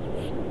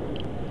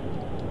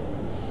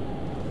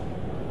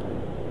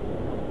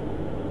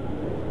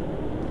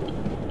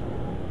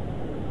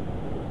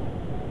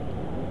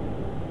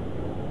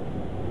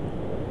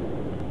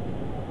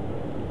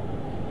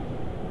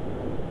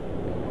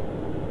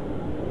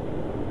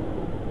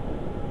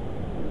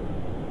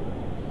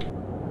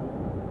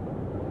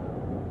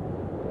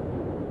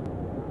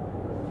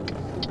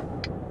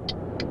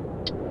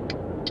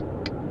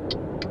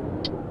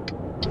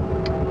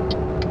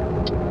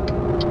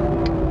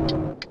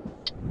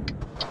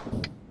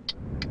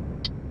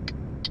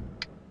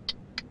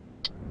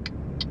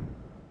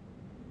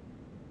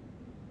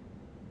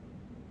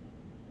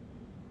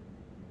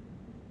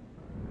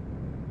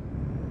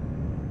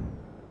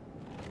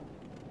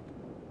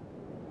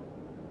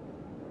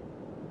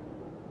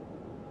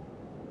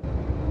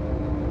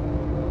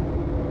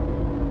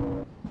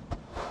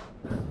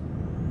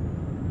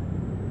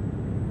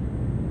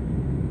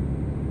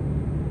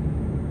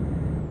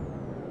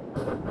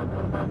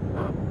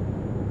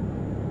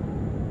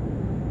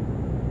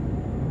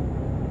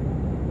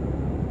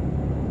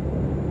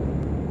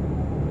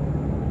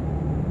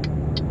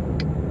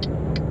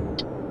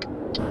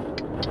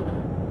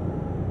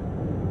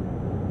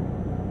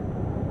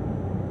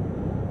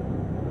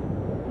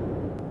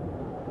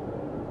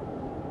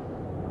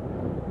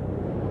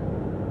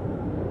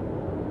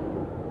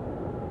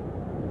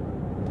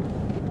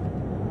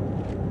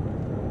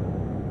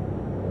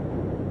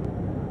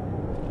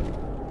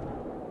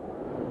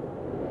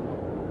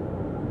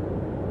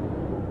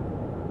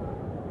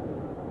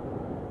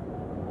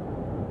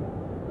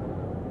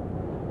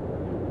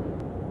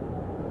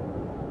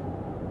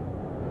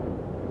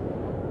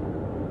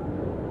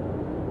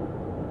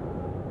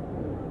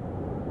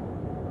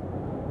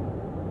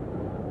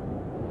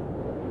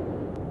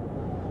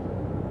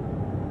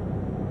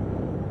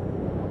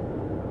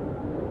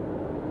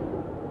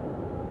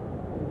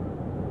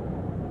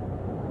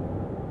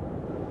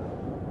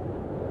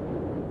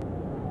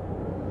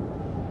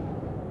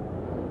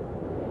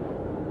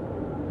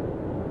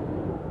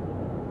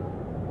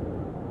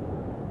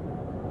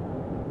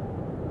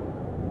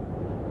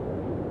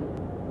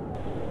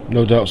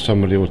 No doubt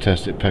somebody will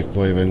test it Peck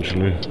Boy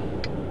eventually.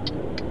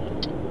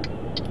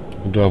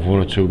 I do have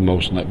one or two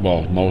most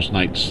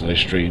nights I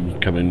stream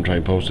come in and try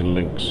posting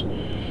links.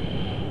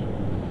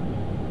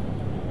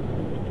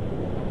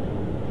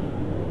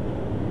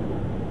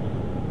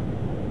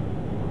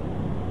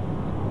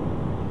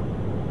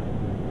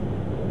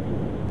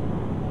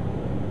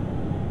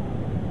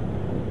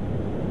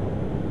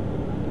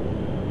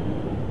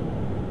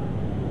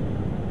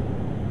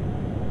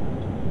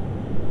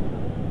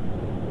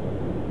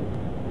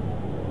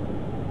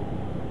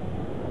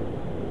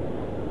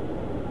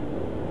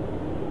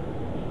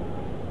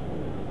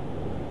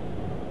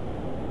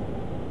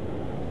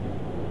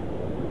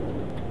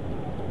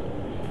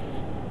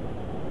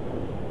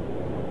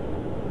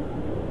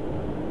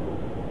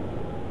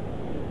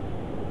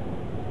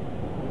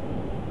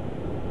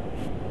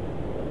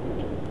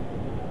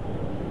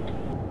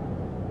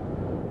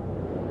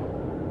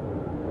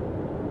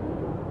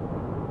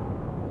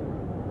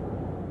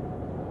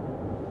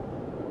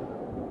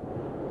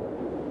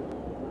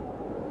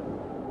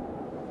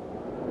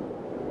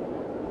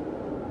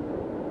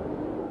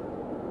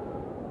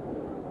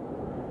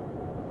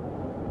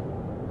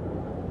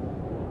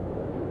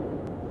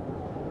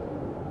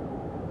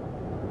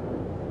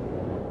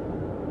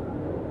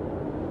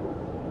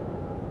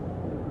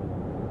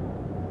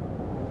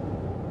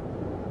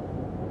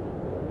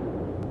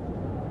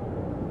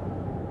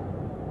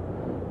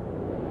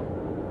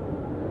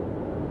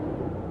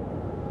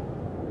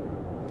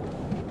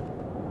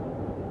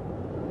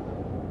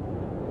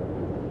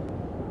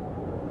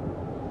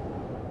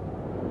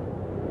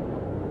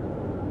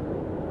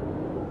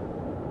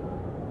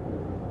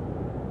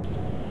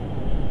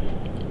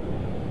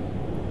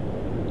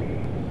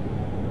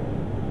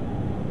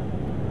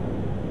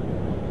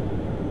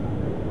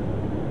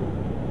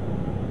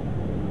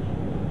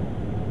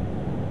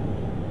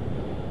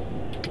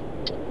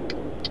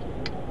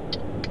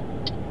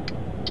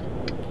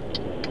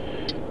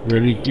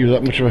 Really, you're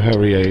that much of a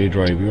hurry, you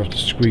drive. You have to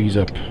squeeze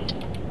up.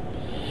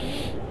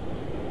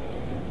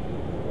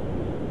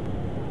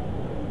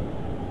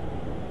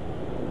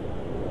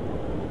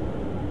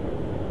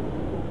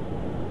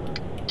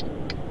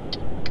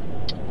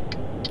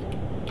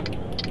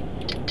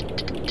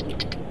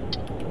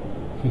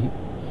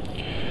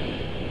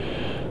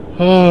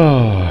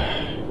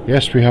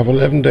 Yes, we have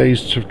 11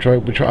 days to try.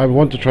 I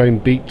want to try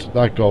and beat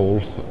that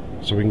goal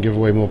so we can give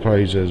away more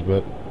prizes,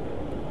 but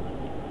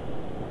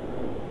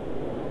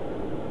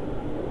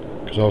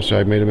because obviously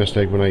I made a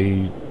mistake when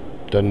I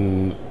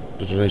done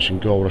the donation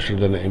goal. I should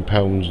have done it in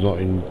pounds, not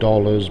in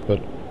dollars,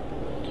 but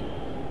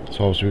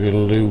so obviously we're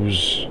going to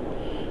lose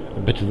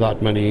a bit of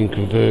that money in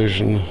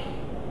conversion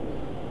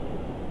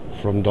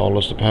from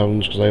dollars to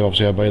pounds,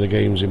 because I buy the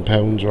games in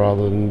pounds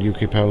rather than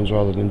UK pounds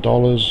rather than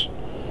dollars.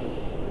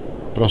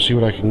 But I'll see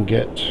what I can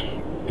get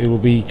it will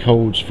be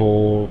codes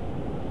for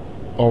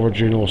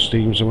Origin or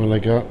Steam, something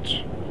like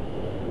that.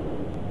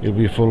 It'll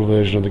be a full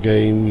version of the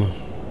game.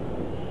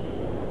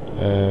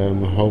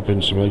 I'm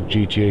hoping something like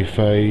GTA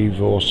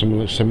 5 or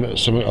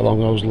something along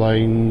those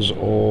lines,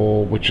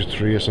 or Witcher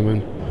 3 or something,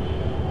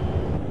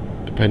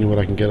 depending what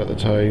I can get at the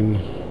time.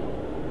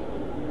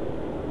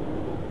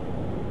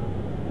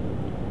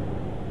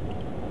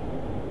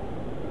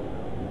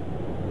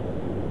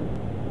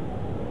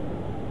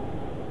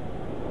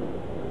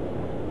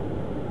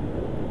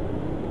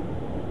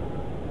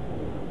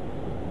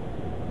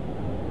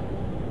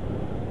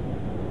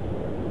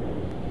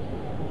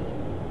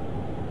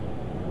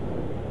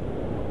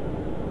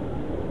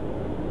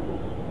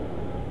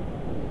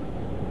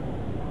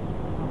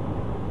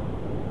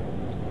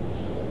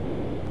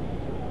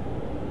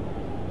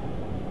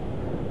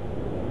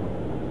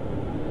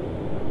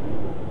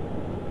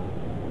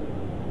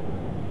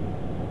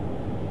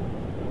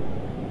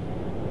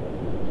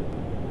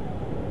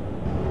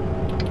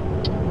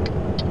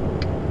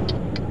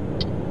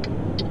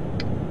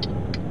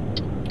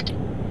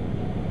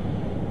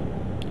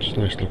 It's a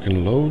nice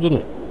looking load, isn't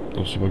it?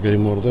 I'll see if I get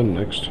more of them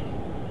next.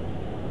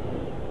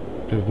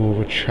 Bit more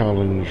of a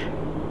challenge.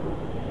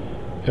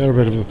 They're a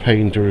bit of a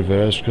pain to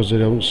reverse because they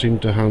don't seem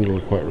to handle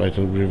quite right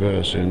on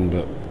reversing,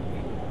 but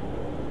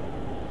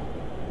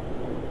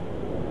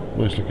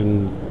nice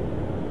looking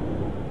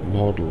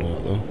model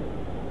that though.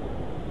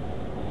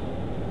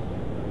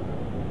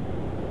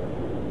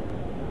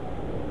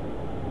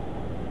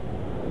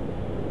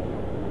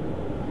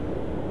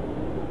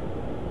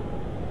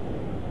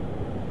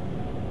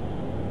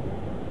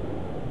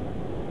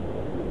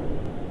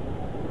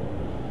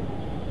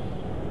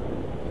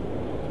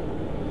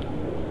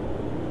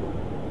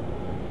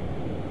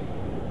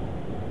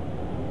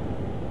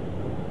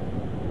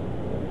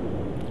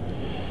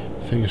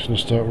 I think it's going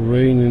to start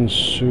raining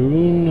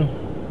soon.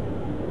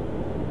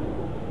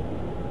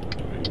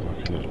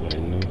 Back in that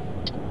lane now.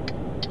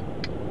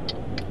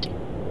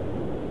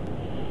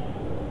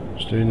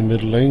 Stay in the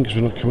middle lane because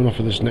we're not coming off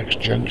of this next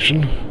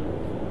junction.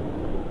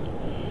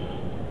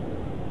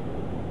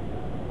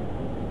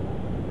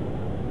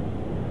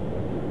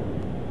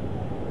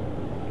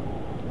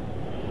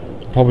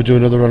 I'll probably do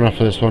another run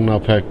after this one now,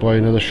 Peck Boy,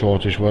 another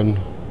shortish one.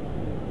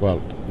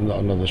 Well, not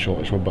another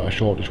shortish one, but a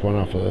shortish one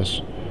after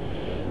this.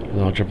 And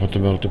I'll jump onto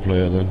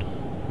multiplayer then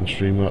and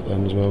stream that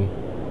then as well.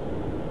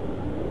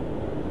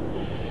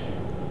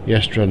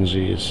 Yes,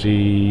 Drunzy, it's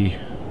the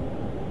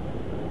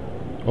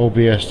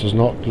OBS does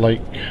not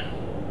like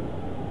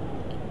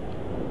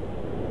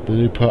the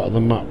new part of the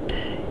map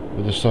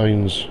with the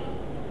signs.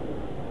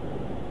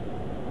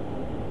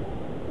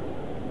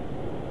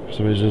 For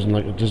some reason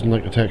it doesn't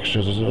like the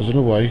textures. I don't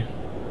know why.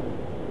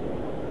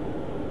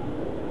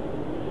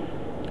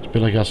 It's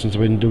been like that since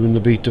I've been doing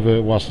the beta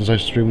since I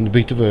streamed the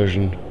beta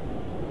version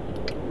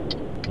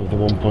of the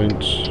 1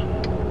 point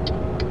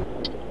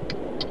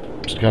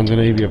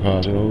Scandinavia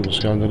part, you know,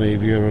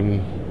 Scandinavia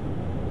and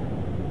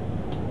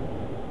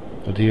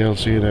the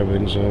DLC and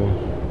everything. So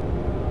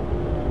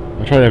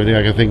I tried everything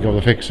I can think of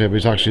to fix it, but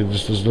it's actually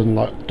just does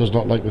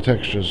not like the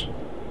textures.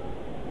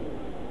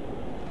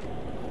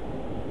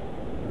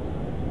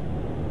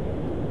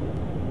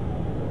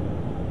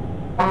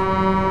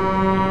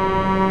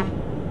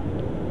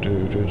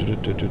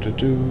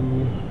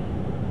 Do.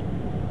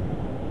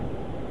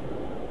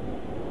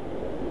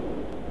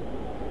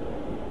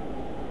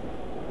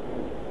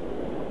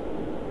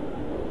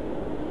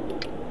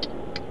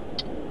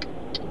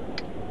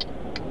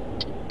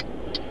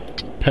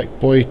 Peck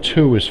Boy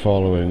 2 is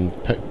following.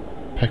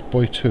 Peck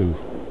Boy 2.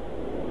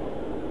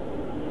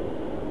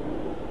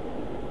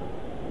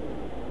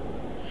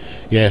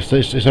 Yes,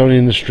 it's only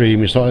in the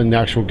stream. It's not in the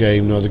actual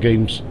game. No, the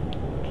game's.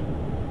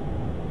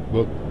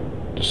 Well,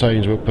 the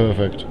signs were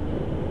perfect.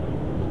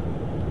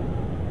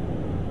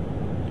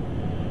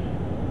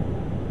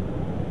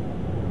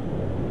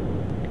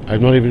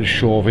 I'm not even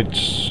sure if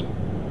it's.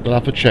 I'll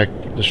have to check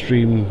the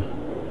stream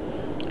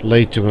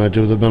later when I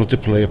do the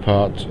multiplayer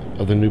part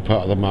of the new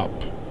part of the map.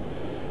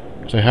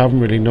 So I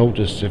haven't really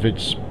noticed if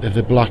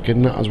they're black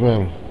in that as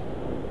well.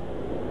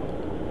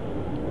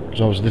 Because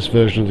obviously this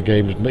version of the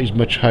game is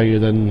much higher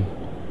than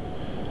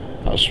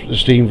the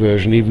Steam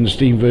version. Even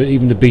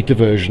the beta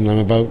version, I'm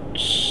about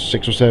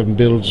 6 or 7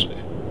 builds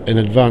in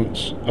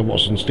advance of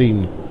what's on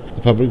Steam,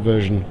 the public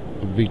version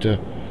of beta.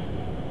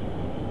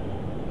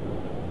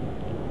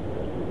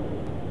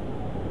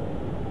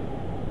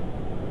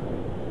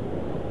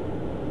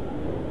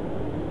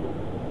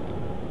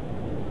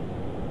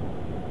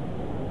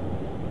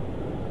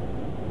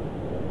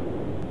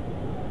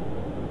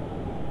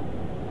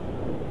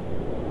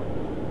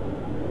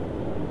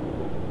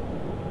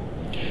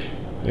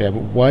 Yeah,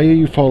 but why are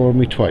you following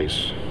me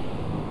twice?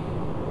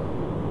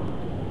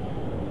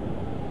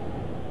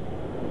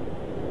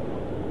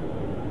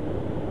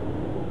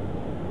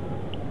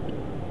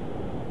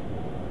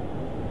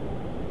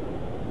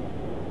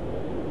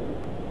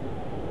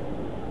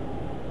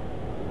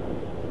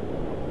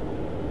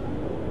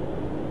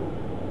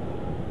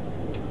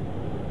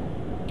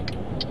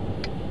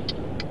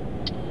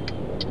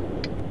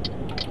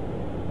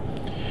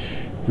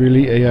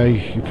 Really, AI,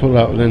 you pull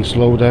out and then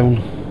slow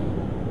down.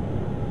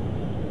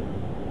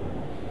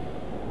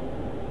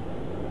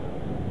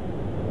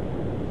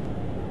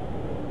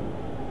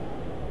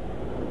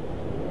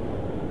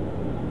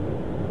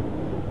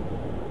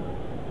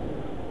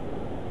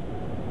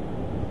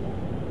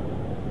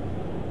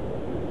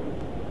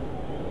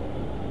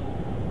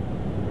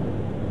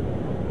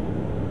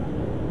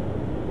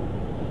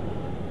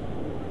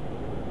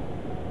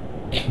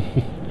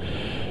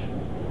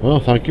 Well,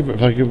 thank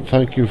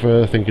you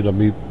for thinking of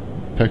me,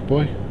 Peck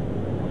Boy.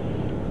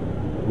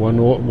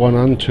 One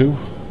and two.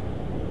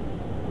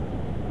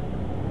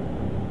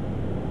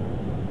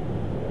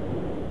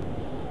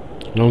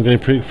 Now I'm getting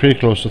pretty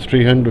close to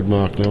 300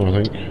 mark now,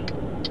 I think.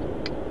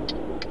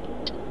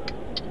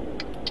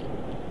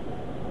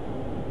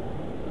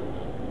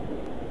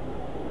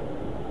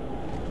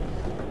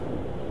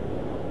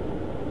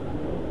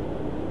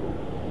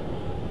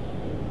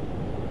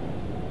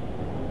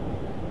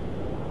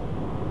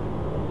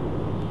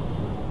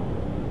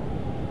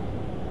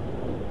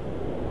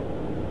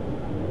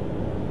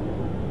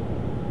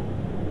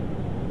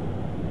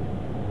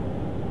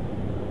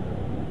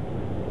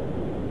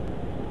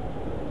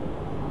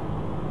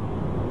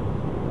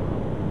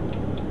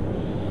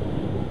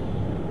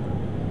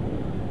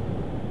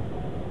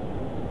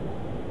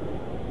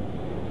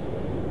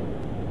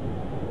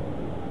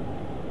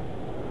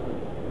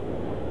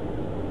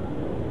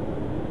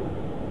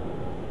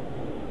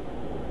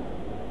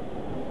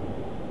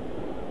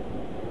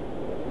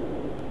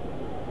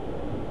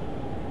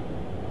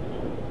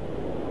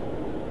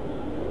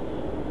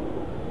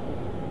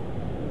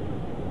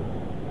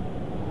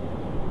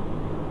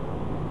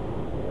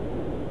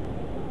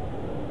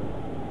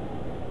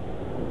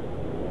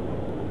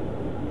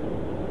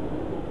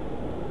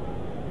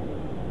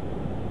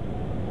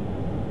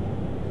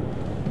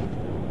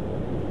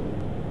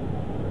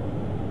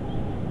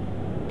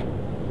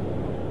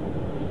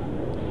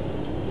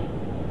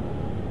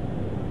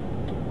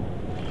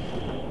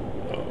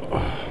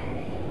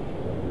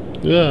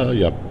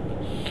 Yeah.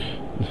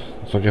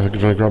 It's like if I could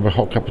try and grab a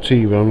hot cup of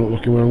tea when I'm not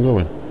looking where I'm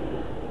going.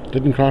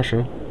 Didn't crash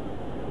though.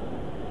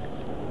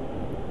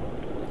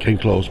 Came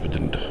close but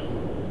didn't.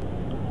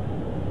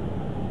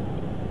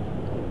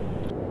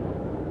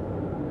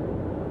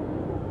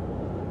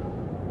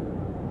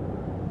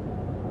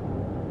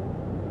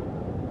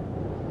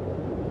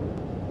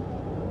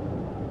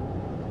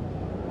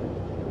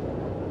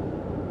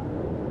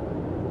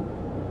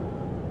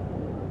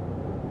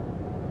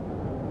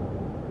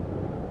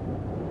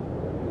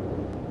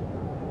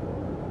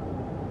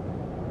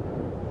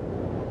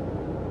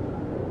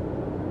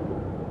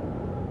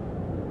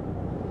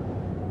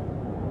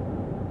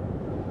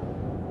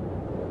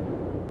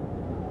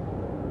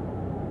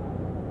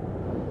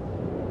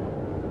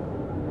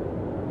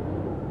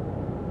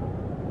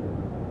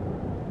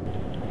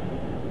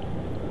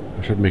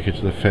 I should make it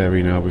to the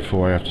ferry now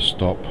before I have to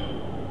stop.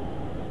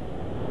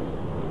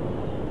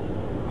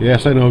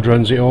 Yes, I know,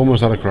 Drenzy,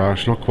 almost had a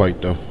crash, not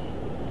quite though.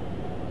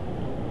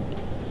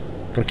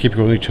 Gotta keep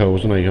you on your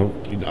toes, and I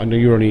know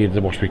you're only here to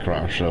watch me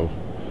crash, so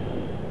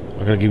I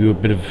gotta give you a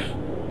bit of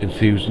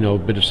enthusiasm, a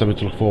bit of something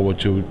to look forward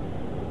to,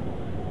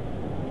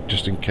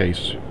 just in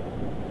case.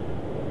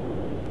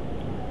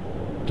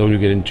 Don't you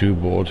get in too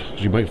bored,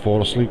 because you might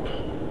fall asleep.